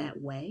me in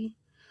that way.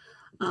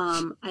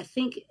 I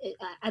think,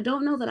 I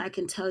don't know that I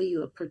can tell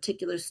you a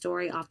particular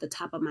story off the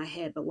top of my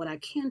head, but what I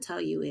can tell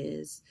you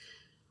is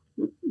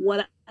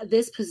what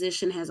this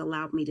position has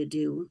allowed me to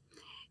do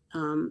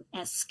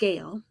at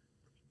scale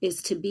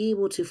is to be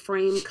able to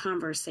frame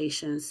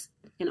conversations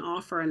and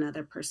offer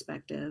another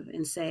perspective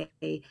and say,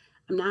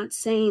 I'm not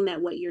saying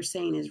that what you're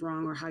saying is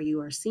wrong or how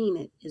you are seeing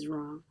it is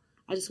wrong.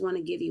 I just want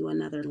to give you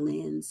another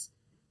lens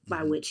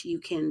by which you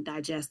can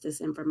digest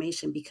this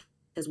information,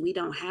 because we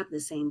don't have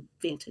the same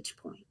vantage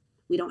point.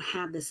 We don't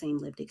have the same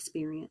lived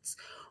experience.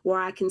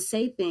 Or I can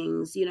say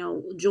things,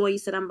 Joy, you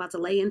said I'm about to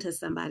lay into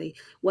somebody.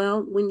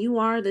 Well, when you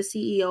are the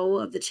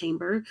CEO of the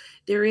chamber,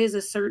 there is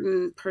a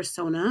certain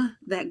persona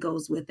that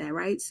goes with that,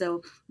 right?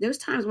 So there's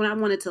times when I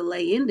wanted to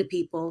lay into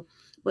people,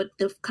 but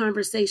the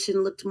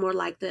conversation looked more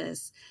like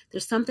this.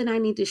 There's something I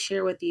need to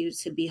share with you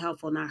to be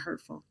helpful, not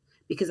hurtful,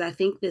 because I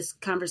think this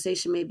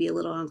conversation may be a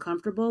little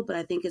uncomfortable, but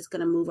I think it's going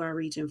to move our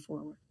region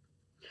forward.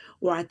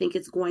 Or I think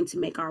it's going to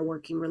make our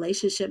working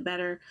relationship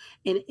better.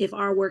 And if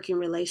our working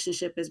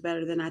relationship is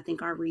better, then I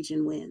think our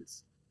region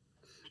wins.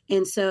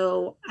 And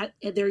so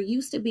there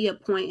used to be a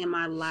point in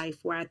my life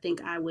where I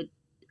think I would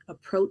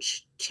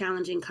approach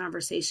challenging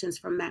conversations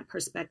from that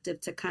perspective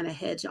to kind of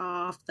hedge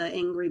off the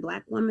angry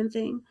Black woman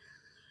thing.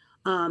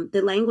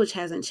 The language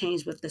hasn't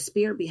changed, but the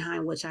spirit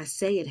behind which I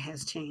say it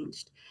has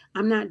changed.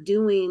 I'm not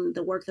doing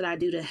the work that I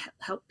do to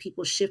help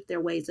people shift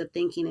their ways of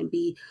thinking and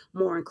be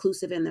more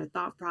inclusive in their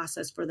thought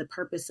process for the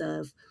purpose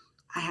of,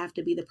 I have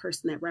to be the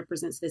person that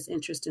represents this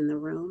interest in the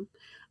room.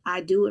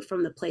 I do it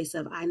from the place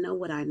of, I know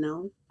what I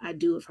know. I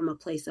do it from a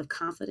place of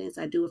confidence.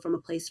 I do it from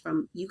a place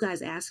from, you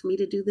guys asked me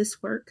to do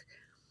this work.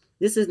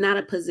 This is not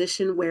a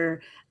position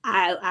where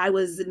I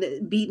was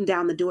beaten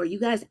down the door. You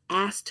guys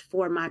asked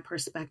for my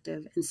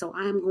perspective. And so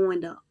I'm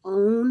going to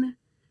own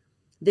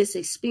this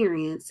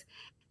experience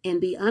and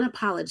be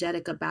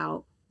unapologetic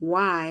about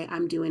why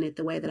I'm doing it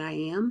the way that I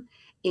am.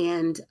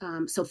 And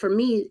so for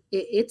me,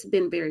 it's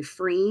been very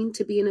freeing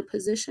to be in a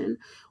position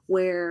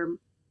where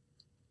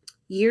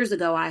years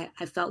ago, I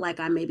felt like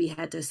I maybe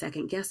had to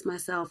second guess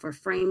myself or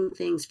frame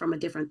things from a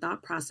different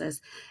thought process.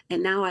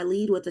 And now I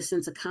lead with a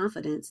sense of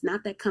confidence,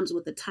 not that comes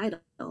with the title,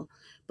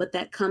 but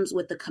that comes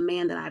with the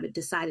command that I've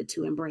decided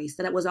to embrace,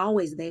 that it was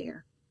always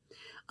there.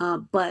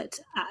 But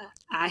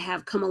I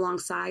have come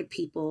alongside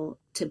people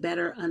to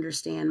better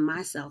understand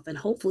myself, and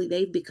hopefully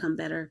they've become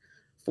better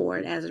for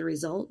it as a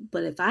result.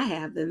 But if I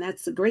have, then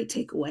that's a great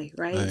takeaway,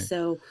 right?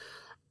 So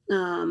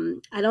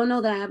I don't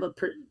know that I have a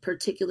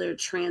particular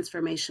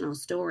transformational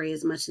story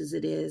as much as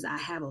it is I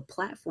have a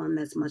platform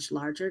that's much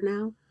larger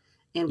now,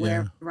 and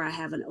wherever I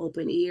have an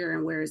open ear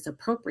and where it's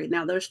appropriate.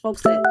 Now, there's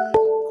folks that,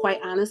 quite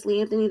honestly,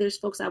 Anthony, there's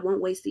folks I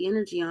won't waste the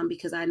energy on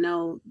because I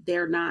know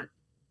they're not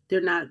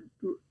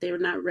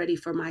ready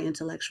for my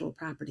intellectual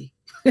property.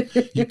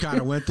 You kind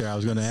of went there. I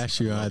was going to ask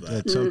you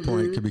at some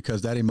point,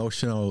 because that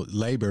emotional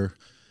labor,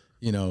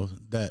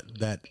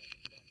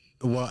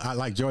 well,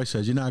 like Joy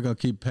says, you're not going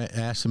to keep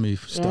asking me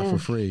stuff for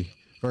free.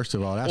 First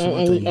of all, that's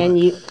one thing. And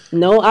you,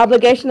 no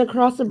obligation to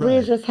cross the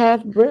bridge that's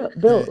half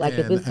built. Like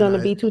if it's going to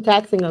be too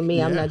taxing on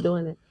me, I'm not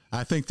doing it.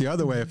 I think the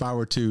other way, if I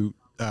were to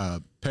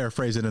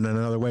paraphrase it in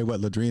another way, what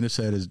Ladrina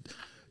said is,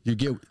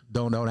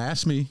 don't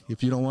ask me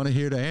if you don't want to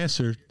hear the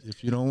answer.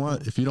 If you don't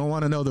want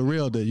to know the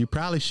real deal, you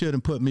probably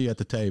shouldn't put me at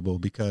the table,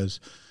 because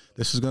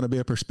this is going to be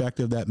a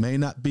perspective that may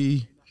not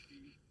be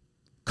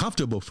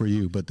comfortable for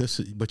you,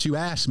 but you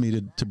asked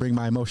me to bring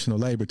my emotional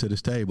labor to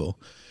this table.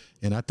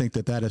 And I think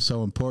that is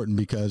so important,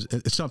 because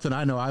it's something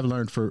I know I've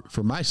learned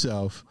for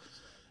myself.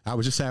 I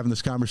was just having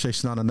this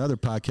conversation on another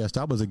podcast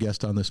I was a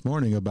guest on this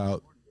morning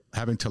about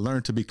having to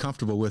learn to be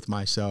comfortable with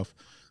myself.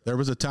 There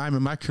was a time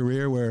in my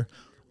career where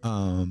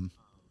I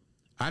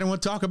didn't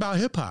want to talk about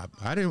hip hop.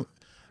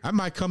 I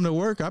might come to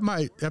work, I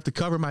might have to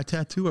cover my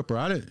tattoo up,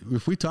 or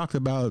if we talked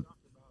about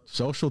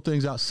social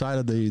things outside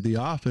of the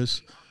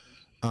office,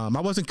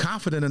 I wasn't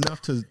confident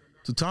enough to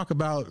talk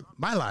about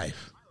my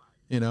life,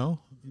 and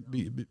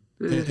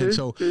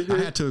so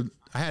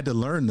I had to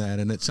learn that.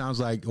 And it sounds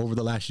like over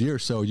the last year or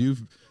so,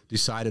 you've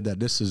decided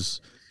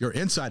that your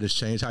insight has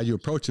changed, how you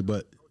approach it,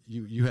 but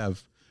you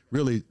have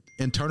really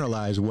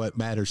internalized what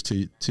matters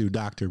to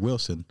Dr.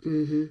 Wilson.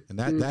 And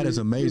that is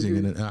amazing.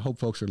 And I hope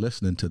folks are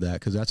listening to that,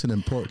 because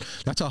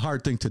that's a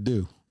hard thing to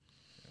do.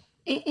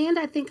 And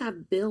I think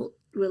I've built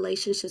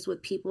relationships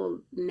with people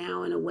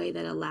now in a way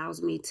that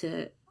allows me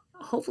to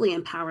hopefully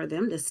empower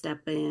them to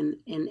step in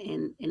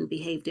and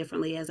behave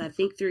differently. As I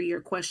think through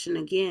your question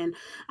again,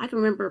 I can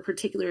remember a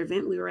particular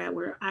event we were at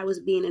where I was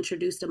being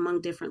introduced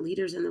among different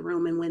leaders in the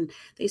room. And when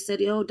they said,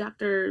 "Yo,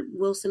 Dr.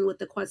 Wilson with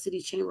the Quad City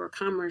Chamber of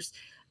Commerce,"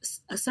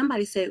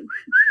 somebody said,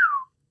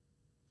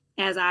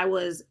 as I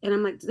was, and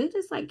I'm like, did they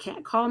just like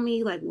cat call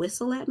me, like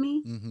whistle at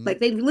me? Like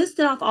they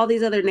listed off all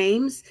these other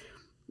names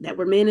that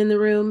were men in the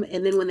room.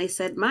 And then when they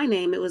said my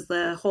name, it was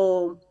the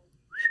whole,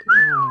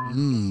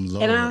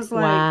 and I was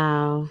like,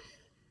 wow.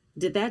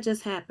 Did that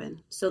just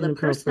happen? So the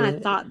person I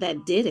thought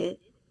that did it,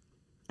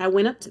 I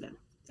went up to them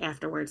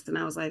afterwards and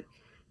I was like,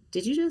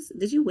 did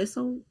you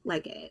whistle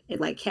like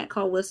cat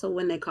call whistle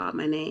when they called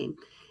my name?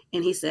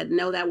 And he said,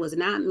 no, that was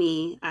not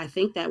me. I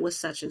think that was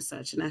such and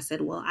such. And I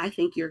said, well, I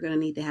think you're going to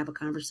need to have a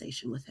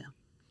conversation with him.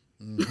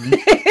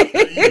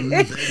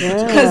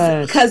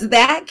 Because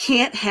that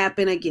can't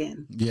happen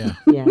again. Yeah.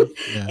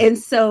 And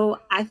so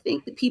I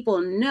think that people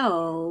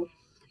know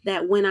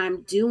that when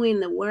I'm doing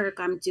the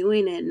work, I'm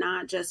doing it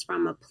not just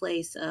from a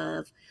place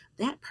of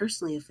that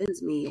personally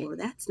offends me or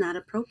that's not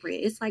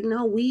appropriate. It's like,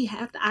 no,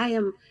 I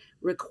am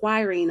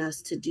requiring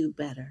us to do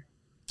better.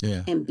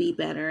 Yeah. And be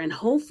better. And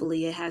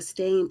hopefully it has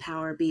staying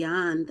power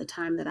beyond the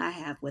time that I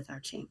have with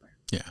our chamber.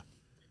 Yeah.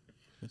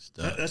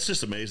 That's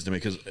just amazing to me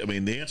because, I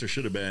mean, the answer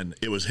should have been,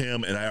 it was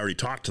him and I already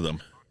talked to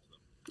them.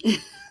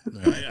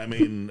 Right? I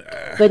mean.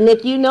 But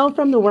Nick,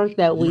 from the work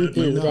that we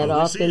do, that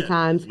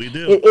oftentimes we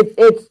do.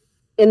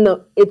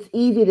 It's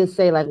easy to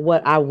say like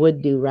what I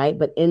would do, right?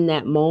 But in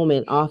that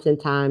moment,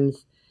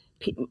 oftentimes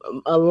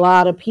a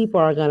lot of people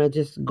are going to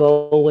just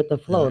go with the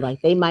flow.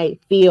 Like they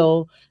might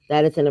feel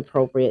that it's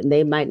inappropriate and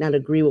they might not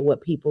agree with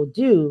what people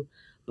do.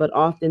 But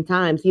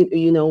oftentimes,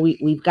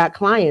 we've got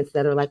clients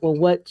that are like, well,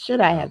 what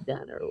should I have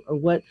done? Or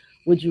what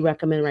would you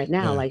recommend right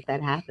now? Like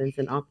that happens.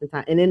 And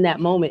oftentimes, and in that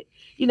moment,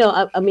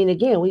 I mean,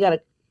 again,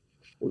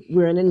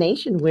 we're in a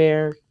nation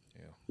where,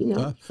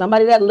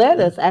 somebody that led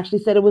us actually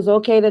said it was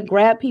okay to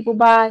grab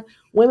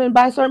women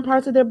by certain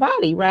parts of their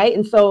body. Right.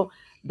 And so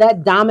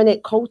that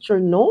dominant culture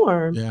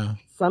norm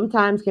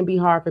sometimes can be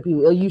hard for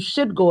people. You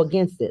should go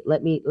against it.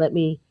 Let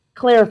me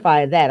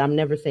clarify that. I'm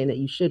never saying that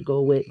you should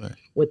go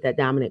with that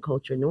dominant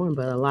culture norm,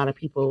 but a lot of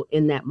people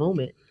in that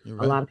moment,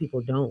 a lot of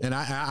people don't. And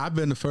I've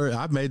been the first.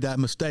 I've made that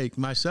mistake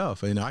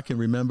myself. I can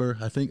remember.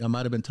 I think I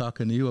might have been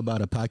talking to you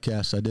about a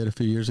podcast I did a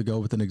few years ago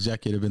with an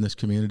executive in this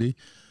community,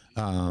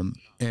 and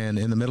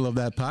in the middle of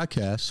that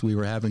podcast, we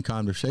were having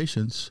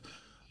conversations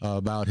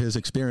about his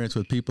experience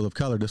with people of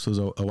color. This was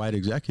a white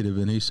executive,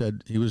 and he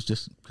said he was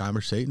just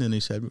conversating, and he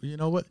said, you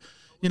know what,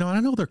 and I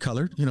know they're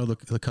colored,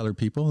 the colored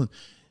people,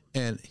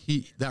 and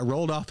that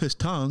rolled off his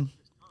tongue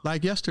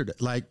like yesterday,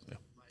 like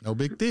no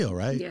big deal,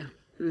 right? Yeah.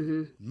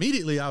 Mm-hmm.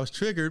 Immediately I was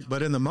triggered,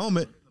 but in the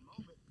moment,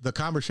 the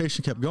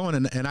conversation kept going,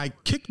 and I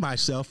kicked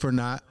myself for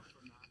not,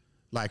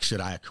 like, should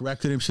I have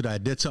corrected him? Should I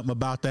have did something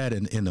about that?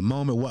 And in the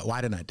moment,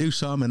 why didn't I do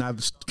something? And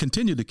I've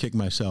continued to kick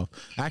myself.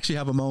 I actually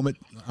have a moment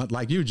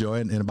like you,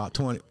 Joy, in about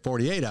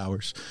 48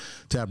 hours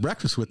to have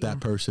breakfast with that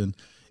person.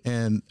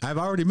 And I've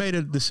already made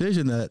a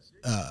decision that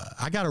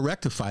I got to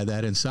rectify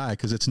that inside,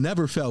 because it's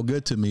never felt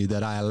good to me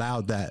that I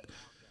allowed that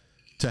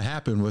to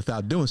happen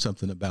without doing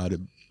something about it.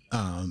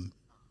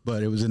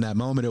 But it was in that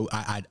moment,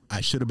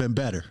 I should have been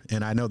better.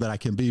 And I know that I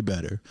can be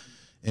better.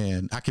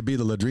 And I could be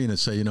the Ladrina and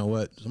say, you know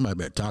what, somebody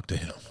better talk to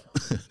him.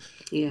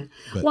 Yeah.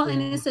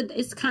 And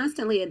it's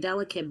constantly a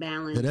delicate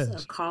balance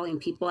of calling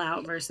people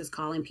out versus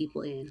calling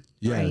people in.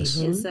 Yes.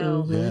 Right? And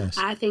so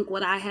I think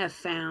what I have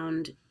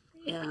found,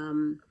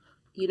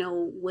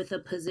 with a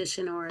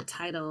position or a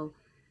title,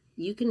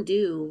 you can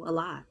do a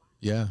lot.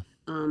 Yeah.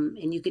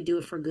 And you can do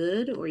it for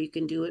good, or you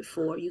can do it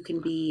you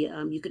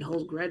can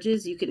hold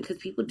grudges, because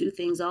people do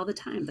things all the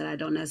time that I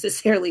don't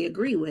necessarily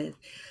agree with.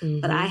 Mm-hmm.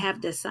 But I have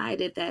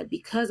decided that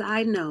because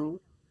I know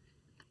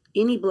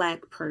any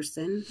Black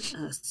person,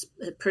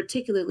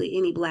 particularly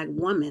any Black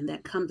woman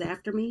that comes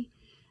after me,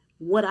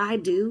 what I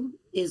do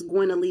is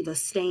going to leave a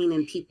stain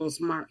in people's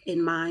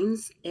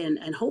minds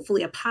and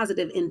hopefully a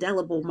positive,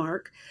 indelible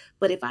mark.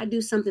 But if I do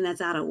something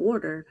that's out of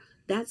order,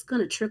 that's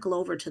going to trickle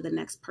over to the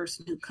next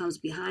person who comes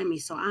behind me.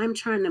 So I'm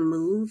trying to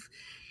move.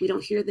 We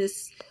don't hear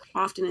this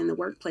often in the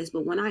workplace,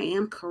 but when I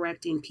am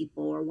correcting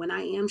people, or when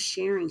I am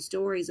sharing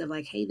stories of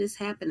like, hey, this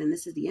happened and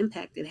this is the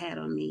impact it had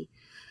on me,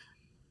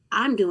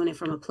 I'm doing it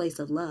from a place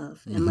of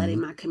love and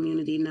letting my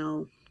community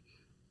know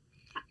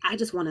I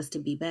just want us to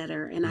be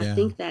better. And I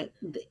think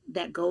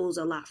that goes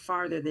a lot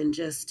farther than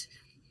just,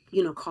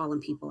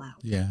 calling people out.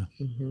 Yeah.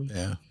 Mm-hmm.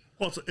 Yeah.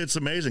 Well, it's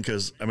amazing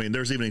because,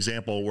 there's even an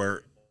example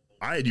where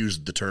I had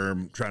used the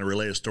term trying to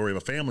relay a story of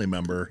a family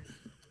member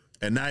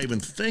and not even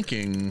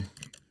thinking,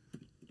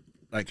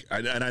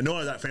 and I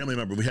know that family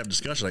member, we have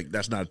discussion, like,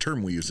 that's not a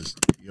term we use,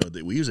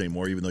 that we use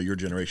anymore, even though your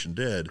generation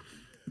did.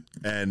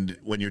 And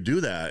when you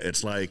do that,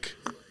 it's like,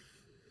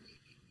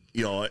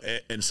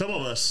 and some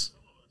of us,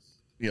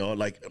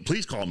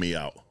 please call me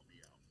out.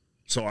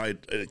 So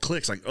it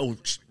clicks like,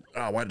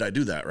 why did I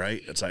do that?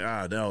 Right. It's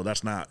like, no,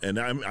 that's not. And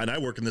I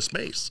work in this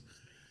space,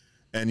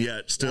 and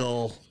yet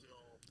still,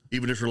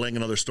 even if you're laying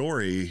another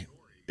story,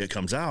 it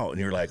comes out, and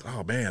you're like,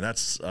 oh man,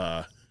 that's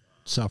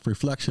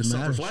self-reflection.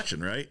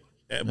 Self-reflection, right?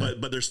 Yeah.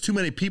 But there's too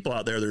many people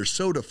out there that are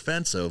so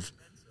defensive,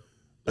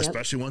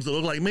 especially ones that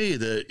look like me,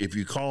 that if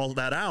you call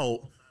that out,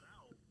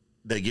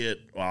 they get,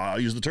 I'll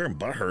use the term,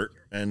 butthurt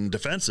and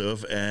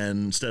defensive,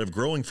 and instead of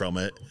growing from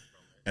it.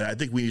 And I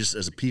think we just,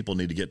 as a people,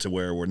 need to get to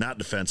where we're not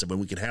defensive and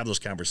we can have those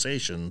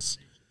conversations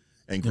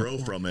and grow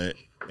from it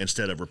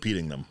instead of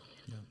repeating them.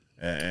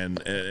 And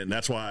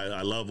that's why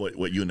I love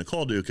what you and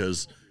Nicole do,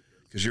 because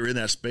you're in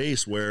that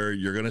space where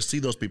you're going to see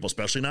those people,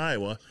 especially in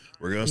Iowa.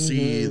 We're going to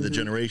see the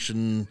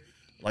generation,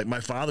 like my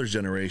father's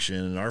generation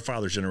and our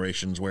father's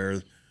generations,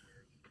 where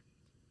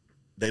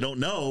they don't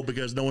know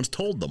because no one's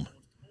told them.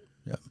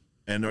 Yeah.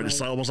 And they're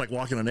just almost like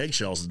walking on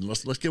eggshells. And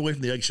let's get away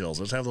from the eggshells.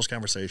 Let's have those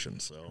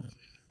conversations.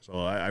 So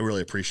I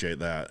really appreciate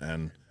that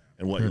and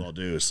what you all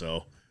do.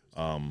 So,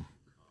 and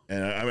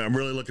I'm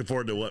really looking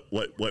forward to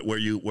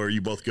where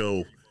you both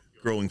go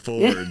growing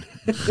forward.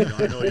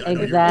 I know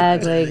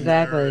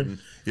Exactly.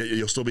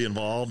 You'll still be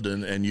involved,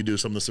 and you do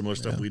some of the similar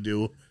stuff we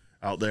do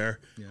out there.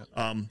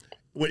 Yeah.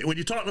 When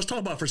you talk, let's talk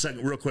about for a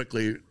second, real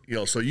quickly.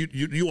 So you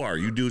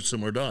do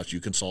similar to us.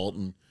 You consult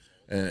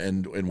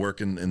and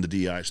work in the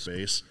DEI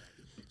space.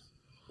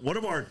 One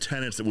of our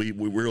tenets that we're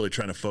really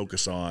trying to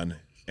focus on,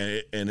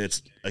 and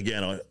it's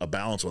again a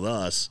balance with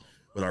us,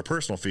 with our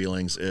personal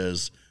feelings,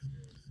 is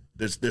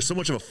there's so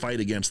much of a fight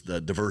against the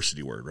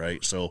diversity word,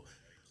 right? So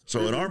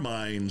in our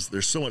minds,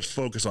 there's so much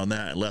focus on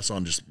that and less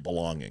on just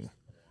belonging,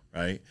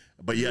 right?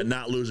 But yet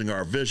not losing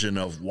our vision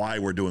of why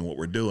we're doing what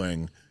we're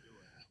doing.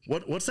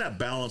 What's that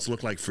balance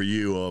look like for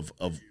you of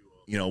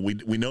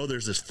we know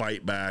there's this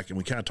fight back, and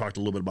we kind of talked a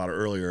little bit about it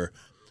earlier,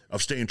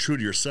 of staying true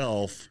to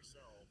yourself,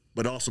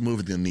 but also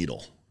moving the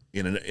needle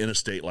in a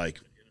state like,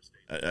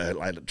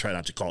 I try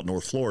not to call it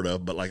North Florida,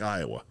 but like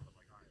Iowa.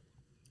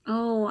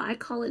 Oh, I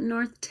call it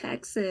North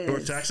Texas.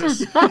 North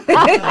Texas?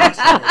 That's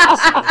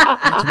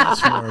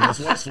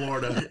West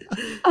Florida.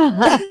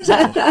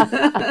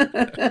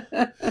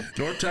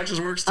 North Texas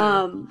works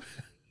too.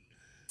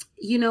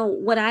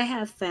 What I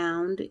have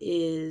found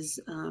is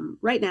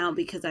right now,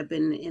 because I've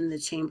been in the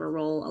chamber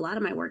role, a lot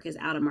of my work is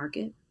out of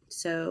market.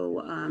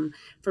 So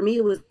for me,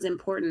 it was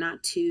important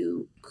not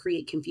to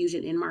create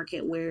confusion in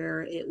market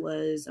where it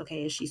was,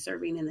 okay, is she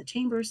serving in the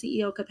chamber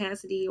CEO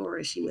capacity, or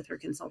is she with her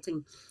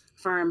consulting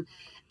firm?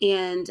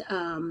 And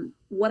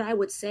what I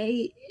would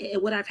say,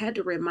 what I've had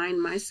to remind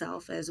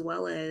myself, as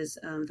well as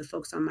the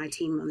folks on my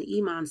team on the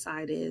EMON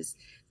side, is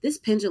this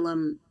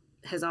pendulum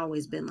has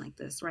always been like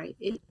this, right?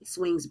 It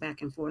swings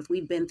back and forth.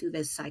 We've been through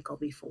this cycle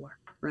before,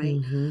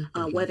 right?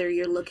 Whether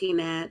you're looking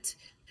at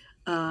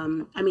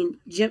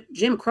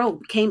Jim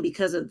Crow came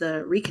because of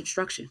the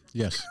Reconstruction.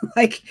 Yes.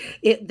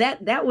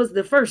 that was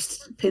the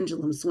first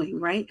pendulum swing,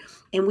 right?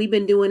 And we've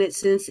been doing it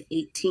since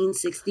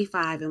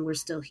 1865, and we're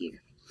still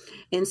here.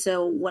 And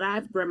so what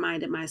I've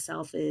reminded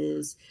myself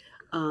is,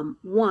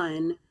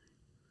 one,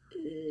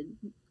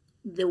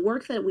 the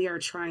work that we are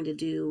trying to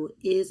do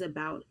is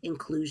about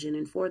inclusion,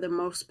 and for the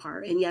most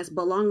part, and yes,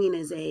 belonging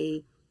is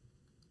a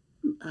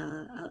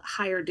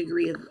higher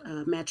degree of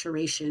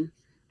maturation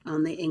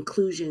on the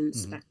inclusion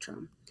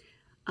spectrum.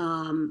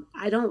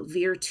 I don't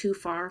veer too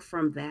far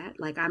from that.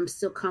 Like, I'm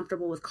still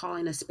comfortable with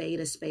calling a spade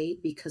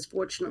because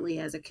fortunately,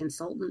 as a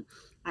consultant,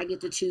 I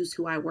get to choose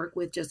who I work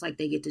with, just like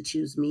they get to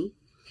choose me.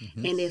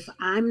 And if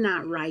I'm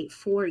not right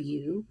for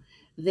you,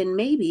 then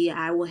maybe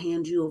I will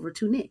hand you over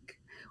to Nick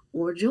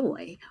or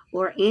Joy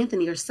or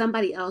Anthony or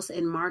somebody else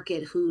in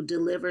market who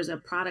delivers a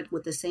product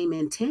with the same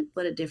intent,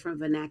 but a different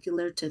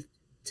vernacular to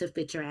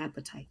fit your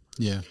appetite.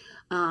 Yeah.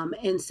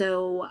 And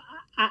so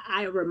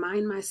I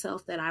remind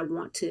myself that I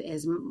want to,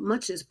 as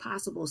much as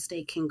possible,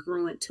 stay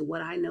congruent to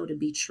what I know to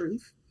be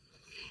truth,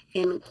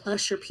 and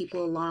usher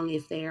people along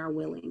if they are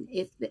willing.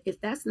 If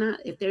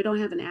they don't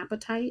have an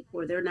appetite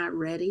or they're not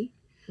ready,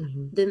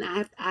 then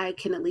I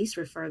can at least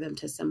refer them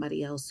to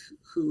somebody else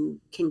who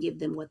can give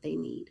them what they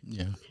need.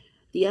 Yeah.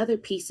 The other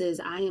piece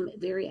is I am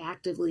very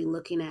actively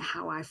looking at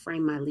how I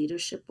frame my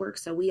leadership work.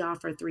 So we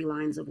offer 3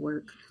 lines of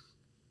work,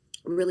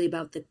 really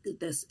about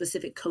the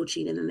specific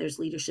coaching, and then there's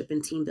leadership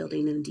and team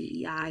building and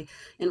DEI.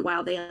 And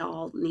while they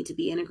all need to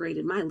be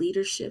integrated, my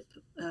leadership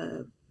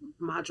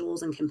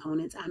modules and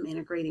components, I'm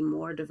integrating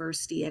more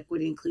diversity,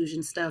 equity,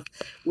 inclusion stuff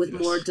with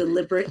more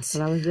deliberate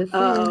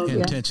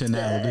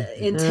intentionality,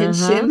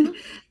 intention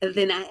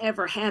than I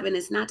ever have. And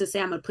it's not to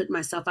say I'm going to put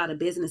myself out of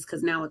business,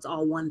 because now it's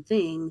all one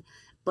thing,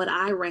 but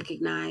I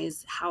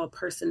recognize how a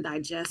person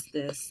digests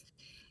this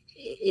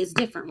is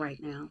different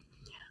right now.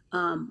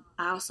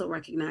 I also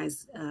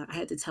recognize, I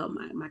had to tell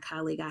my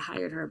colleague, I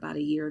hired her about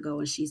a year ago,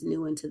 and she's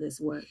new into this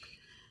work.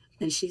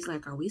 And she's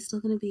like, are we still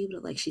going to be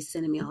able to, she's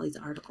sending me all these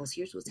articles.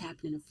 Here's what's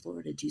happening in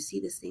Florida. Did you see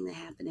this thing that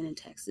happened in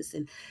Texas?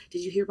 And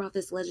did you hear about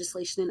this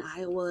legislation in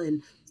Iowa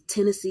and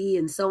Tennessee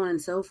and so on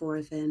and so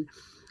forth? And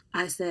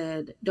I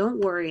said, don't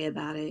worry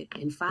about it.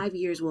 In 5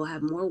 years, we'll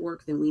have more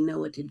work than we know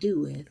what to do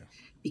with,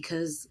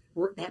 because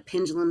that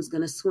pendulum's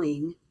going to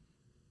swing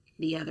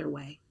the other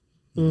way.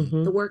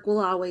 The work will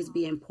always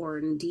be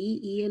important.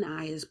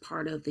 DE&I is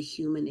part of the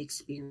human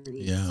experience.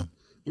 Yeah.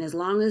 And as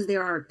long as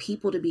there are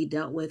people to be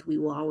dealt with, we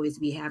will always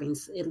be having,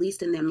 at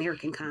least in the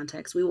American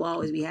context, we will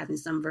always be having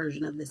some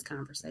version of this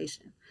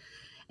conversation.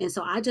 And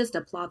so I just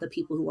applaud the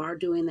people who are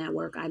doing that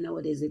work. I know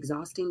it is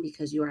exhausting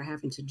because you are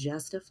having to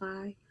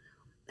justify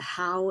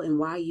how and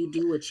why you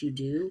do what you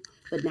do.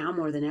 But now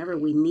more than ever,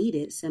 we need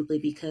it simply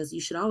because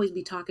you should always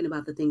be talking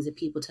about the things that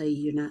people tell you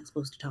you're not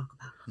supposed to talk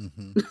about.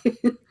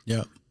 Mm-hmm.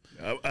 Yeah.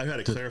 I've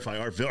had to clarify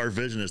our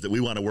vision is that we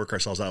want to work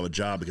ourselves out of a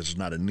job because it's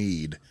not a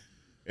need,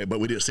 but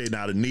we didn't say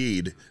not a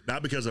need,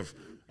 not because of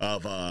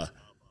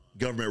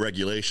government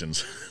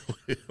regulations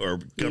or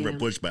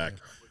government pushback.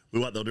 We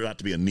want there not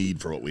to be a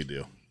need for what we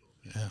do.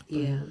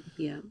 Yeah.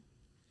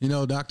 You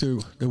know, Dr.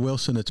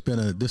 Wilson,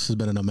 this has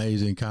been an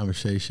amazing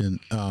conversation.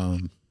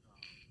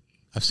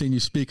 I've seen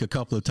you speak a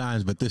couple of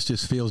times, but this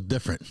just feels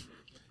different.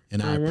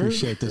 And I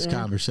appreciate this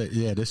conversation.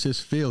 Yeah, this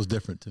just feels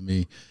different to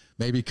me.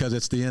 Maybe because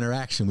it's the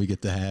interaction we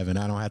get to have, and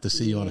I don't have to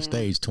see you on a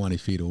stage 20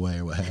 feet away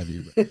or what have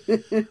you.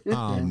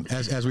 But,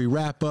 as we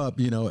wrap up,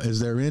 you know,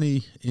 is there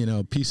any, you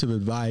know, piece of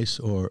advice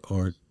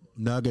or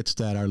nuggets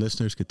that our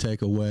listeners could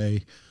take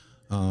away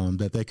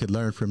that they could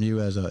learn from you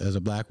as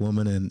a Black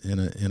woman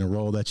in a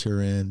role that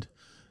you're in,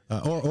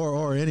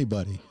 or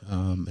anybody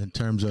in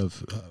terms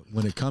of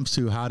when it comes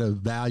to how to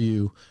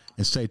value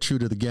and stay true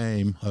to the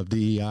game of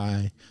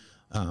DEI,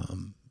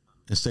 and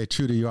stay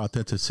true to your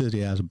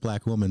authenticity as a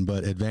Black woman,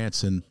 but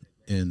advance in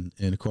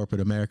corporate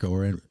America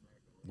or in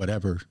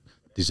whatever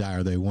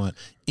desire they want.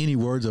 Any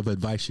words of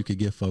advice you could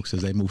give folks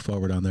as they move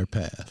forward on their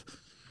path?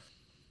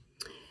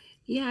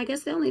 Yeah, I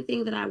guess the only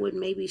thing that I would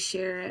maybe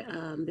share,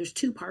 there's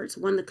two parts.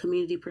 One, the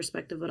community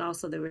perspective, but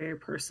also the very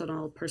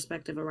personal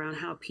perspective around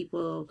how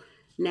people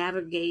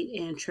navigate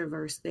and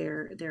traverse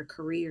their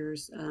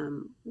careers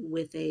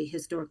with a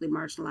historically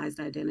marginalized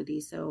identity.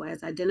 So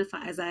as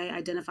I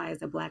identify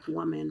as a Black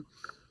woman,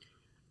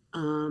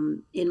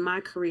 in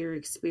my career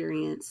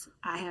experience,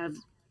 I have,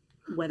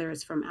 whether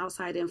it's from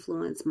outside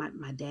influence,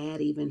 my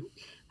dad even,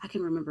 I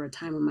can remember a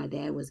time when my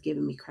dad was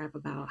giving me crap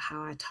about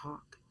how I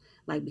talk,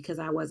 like because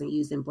I wasn't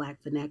using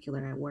Black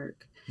vernacular at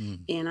work.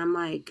 And I'm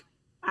like,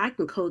 I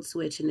can code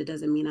switch and it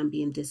doesn't mean I'm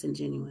being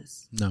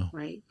disingenuous. No.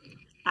 Right?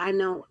 I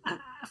know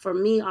for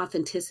me,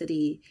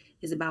 authenticity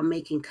is about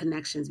making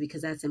connections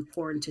because that's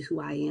important to who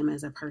I am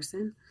as a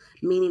person,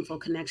 meaningful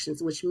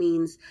connections, which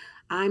means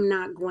I'm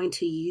not going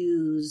to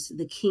use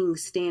the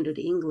King's Standard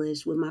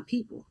English with my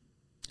people.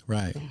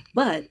 Right.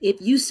 But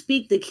if you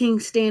speak the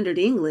King's Standard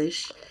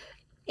English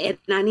and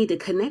I need to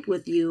connect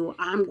with you,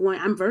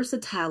 I'm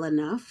versatile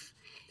enough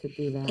to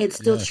do that. And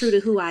still true to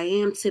who I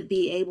am to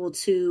be able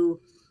to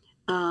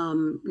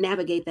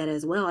navigate that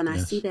as well. And I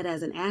see that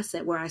as an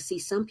asset where I see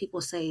some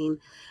people saying,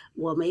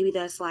 well, maybe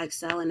that's like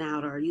selling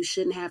out, or you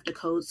shouldn't have to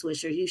code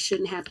switch, or you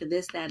shouldn't have to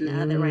this, that, and the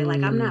other, right?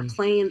 Like I'm not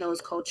playing those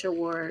culture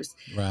wars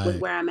with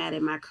where I'm at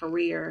in my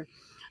career.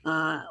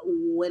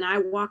 When I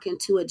walk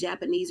into a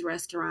Japanese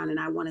restaurant and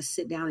I want to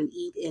sit down and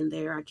eat in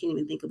there, I can't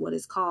even think of what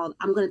it's called.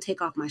 I'm going to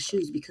take off my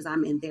shoes because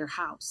I'm in their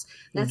house.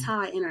 That's how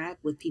I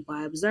interact with people.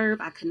 I observe,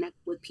 I connect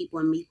with people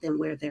and meet them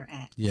where they're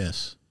at.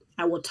 Yes.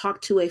 I will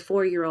talk to a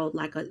 4-year-old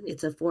like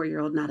it's a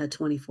 4-year-old, not a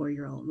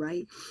 24-year-old,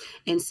 right?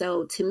 And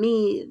so to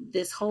me,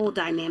 this whole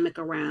dynamic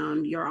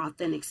around your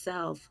authentic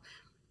self,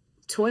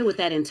 toy with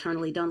that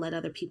internally. Don't let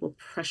other people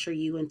pressure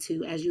you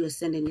into as you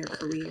ascend in your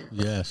career.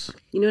 Yes.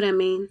 You know what I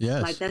mean?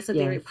 Yes. Like that's a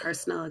very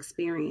personal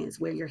experience.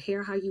 Wear your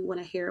hair how you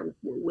want to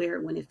wear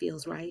it when it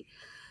feels right.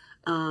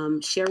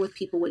 Share with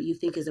people what you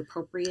think is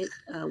appropriate.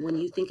 When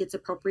you think it's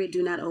appropriate,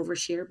 do not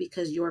overshare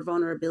because your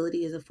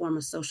vulnerability is a form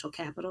of social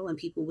capital and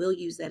people will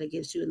use that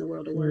against you in the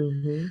world of work.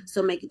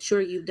 So making sure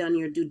you've done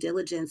your due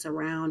diligence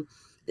around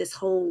this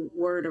whole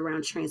word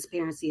around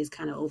transparency is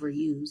kind of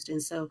overused.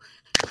 And so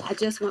I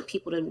just want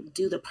people to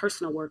do the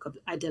personal work of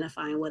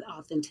identifying what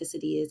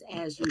authenticity is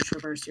as you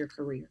traverse your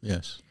career.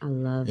 Yes. I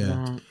love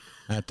that.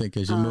 I think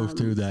as you move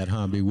through that,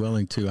 be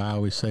willing to, I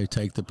always say,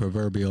 take the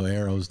proverbial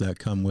arrows that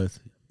come with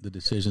the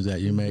decisions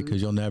that you make,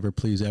 because you'll never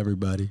please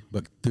everybody,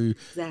 but can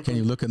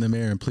you look in the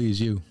mirror and please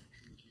you?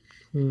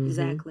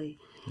 Exactly.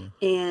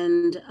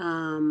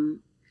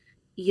 And,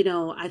 you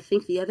know, I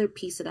think the other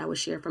piece that I would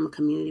share from a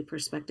community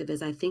perspective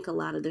is I think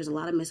there's a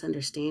lot of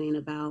misunderstanding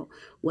about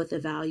what the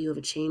value of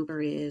a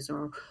chamber is,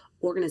 or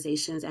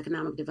organizations,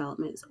 economic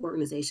development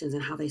organizations,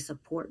 and how they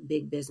support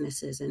big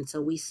businesses. And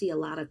so we see a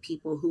lot of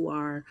people who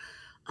are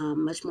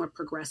much more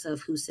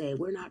progressive who say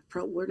we're not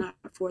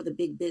for the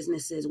big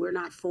businesses, we're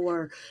not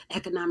for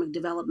economic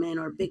development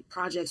or big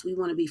projects, we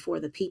want to be for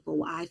the people.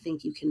 Well, I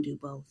think you can do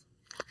both.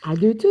 I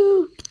do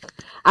too.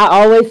 I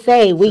always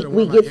say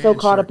we get so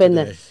caught up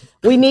in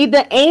we need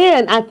the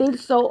and. I think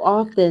so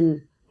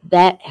often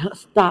that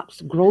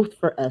stops growth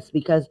for us,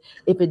 because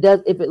if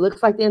it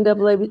looks like the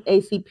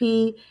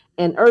NAACP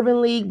and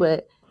Urban League,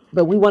 but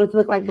we want it to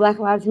look like Black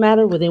Lives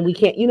Matter, well, then we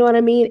can't, you know what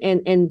I mean?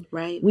 And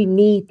we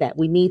need that.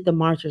 We need the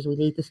marchers. We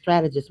need the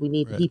strategists. We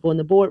need the people in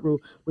the boardroom.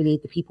 We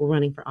need the people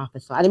running for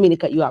office. So I didn't mean to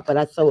cut you off, but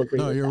I so agree.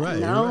 No, you're right.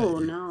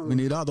 No. We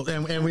need all those,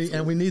 and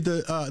we need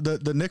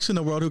the Nicks in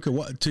the world who can.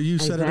 You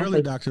said it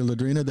earlier, Dr.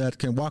 Ladrina, that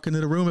can walk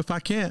into the room if I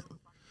can't.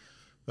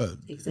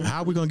 Exactly.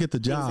 How are we going to get the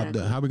job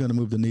done? How are we going to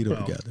move the needle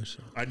together? So.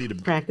 I need to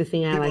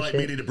Practicing people allyship. like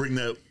me need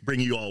to bring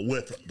you all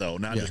with, though,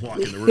 not just walk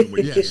in the room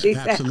with Yes, you.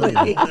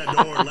 absolutely. Open that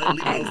door and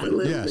leave it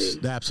open. Yes,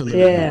 absolutely.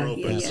 Yeah.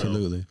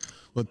 Absolutely.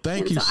 Well,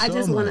 thank you I so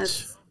just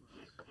much.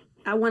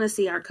 I want to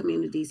see our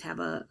communities have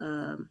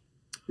a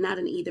not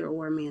an either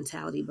or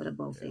mentality, but a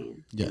both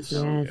and. Yes.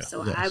 So Yes.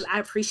 I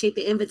appreciate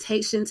the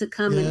invitation to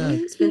come Yeah.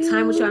 and spend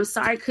time with you. I'm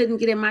sorry I couldn't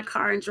get in my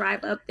car and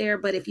drive up there,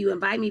 but if you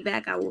invite me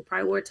back, I will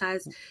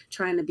prioritize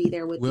trying to be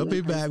there with you. We'll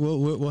be back.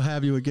 We'll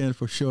have you again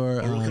for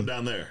sure. Or we'll come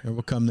down there.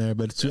 We'll come there.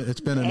 But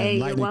it's been an Hey, you're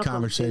enlightening welcome.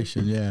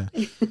 conversation. Yeah.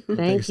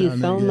 Thank you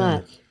so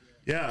much.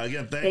 Yeah,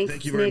 again, Thanks,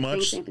 thank you very Nick.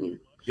 much. Thanks, Anthony.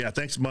 Yeah,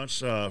 thanks much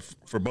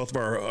for both of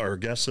our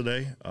guests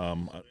today.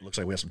 It looks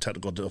like we have some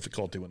technical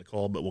difficulty with the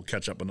call, but we'll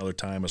catch up another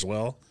time as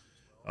well.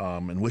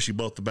 And wish you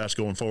both the best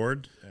going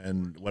forward.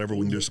 And whatever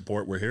we can do to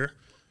support, we're here.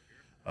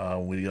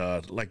 We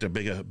like to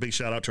a big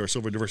shout out to our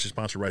Silver Diversity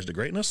sponsor, Rise to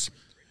Greatness.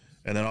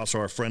 And then also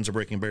our friends at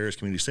Breaking Barriers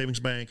Community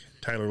Savings Bank,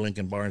 Tyler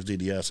Lincoln Barnes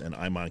DDS, and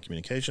Imon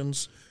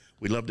Communications.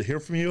 We'd love to hear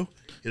from you.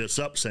 Hit us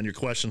up. Send your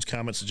questions,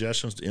 comments,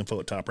 suggestions to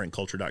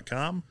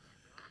info@toprankculture.com.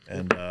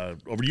 And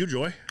over to you,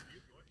 Joy.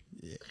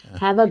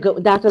 Have a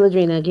good, Dr.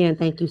 Ladrina, again,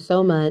 thank you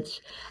so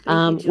much.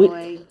 Thank you,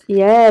 Joy.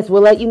 Yes,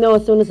 we'll let you know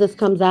as soon as this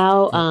comes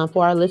out.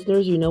 For our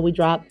listeners, we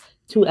drop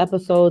 2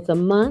 episodes a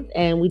month,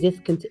 and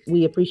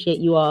we appreciate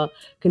you all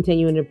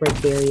continuing to break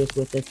barriers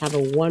with us. Have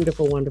a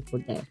wonderful, wonderful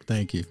day.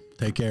 Thank you.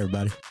 Take care,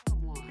 everybody.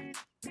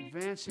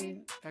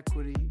 Advancing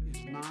equity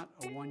is not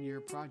a one-year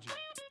project.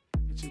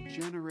 It's a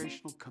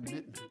generational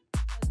commitment.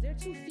 There are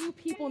too few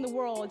people in the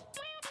world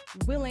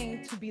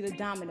willing to be the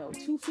domino,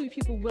 too few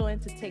people willing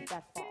to take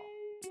that fall.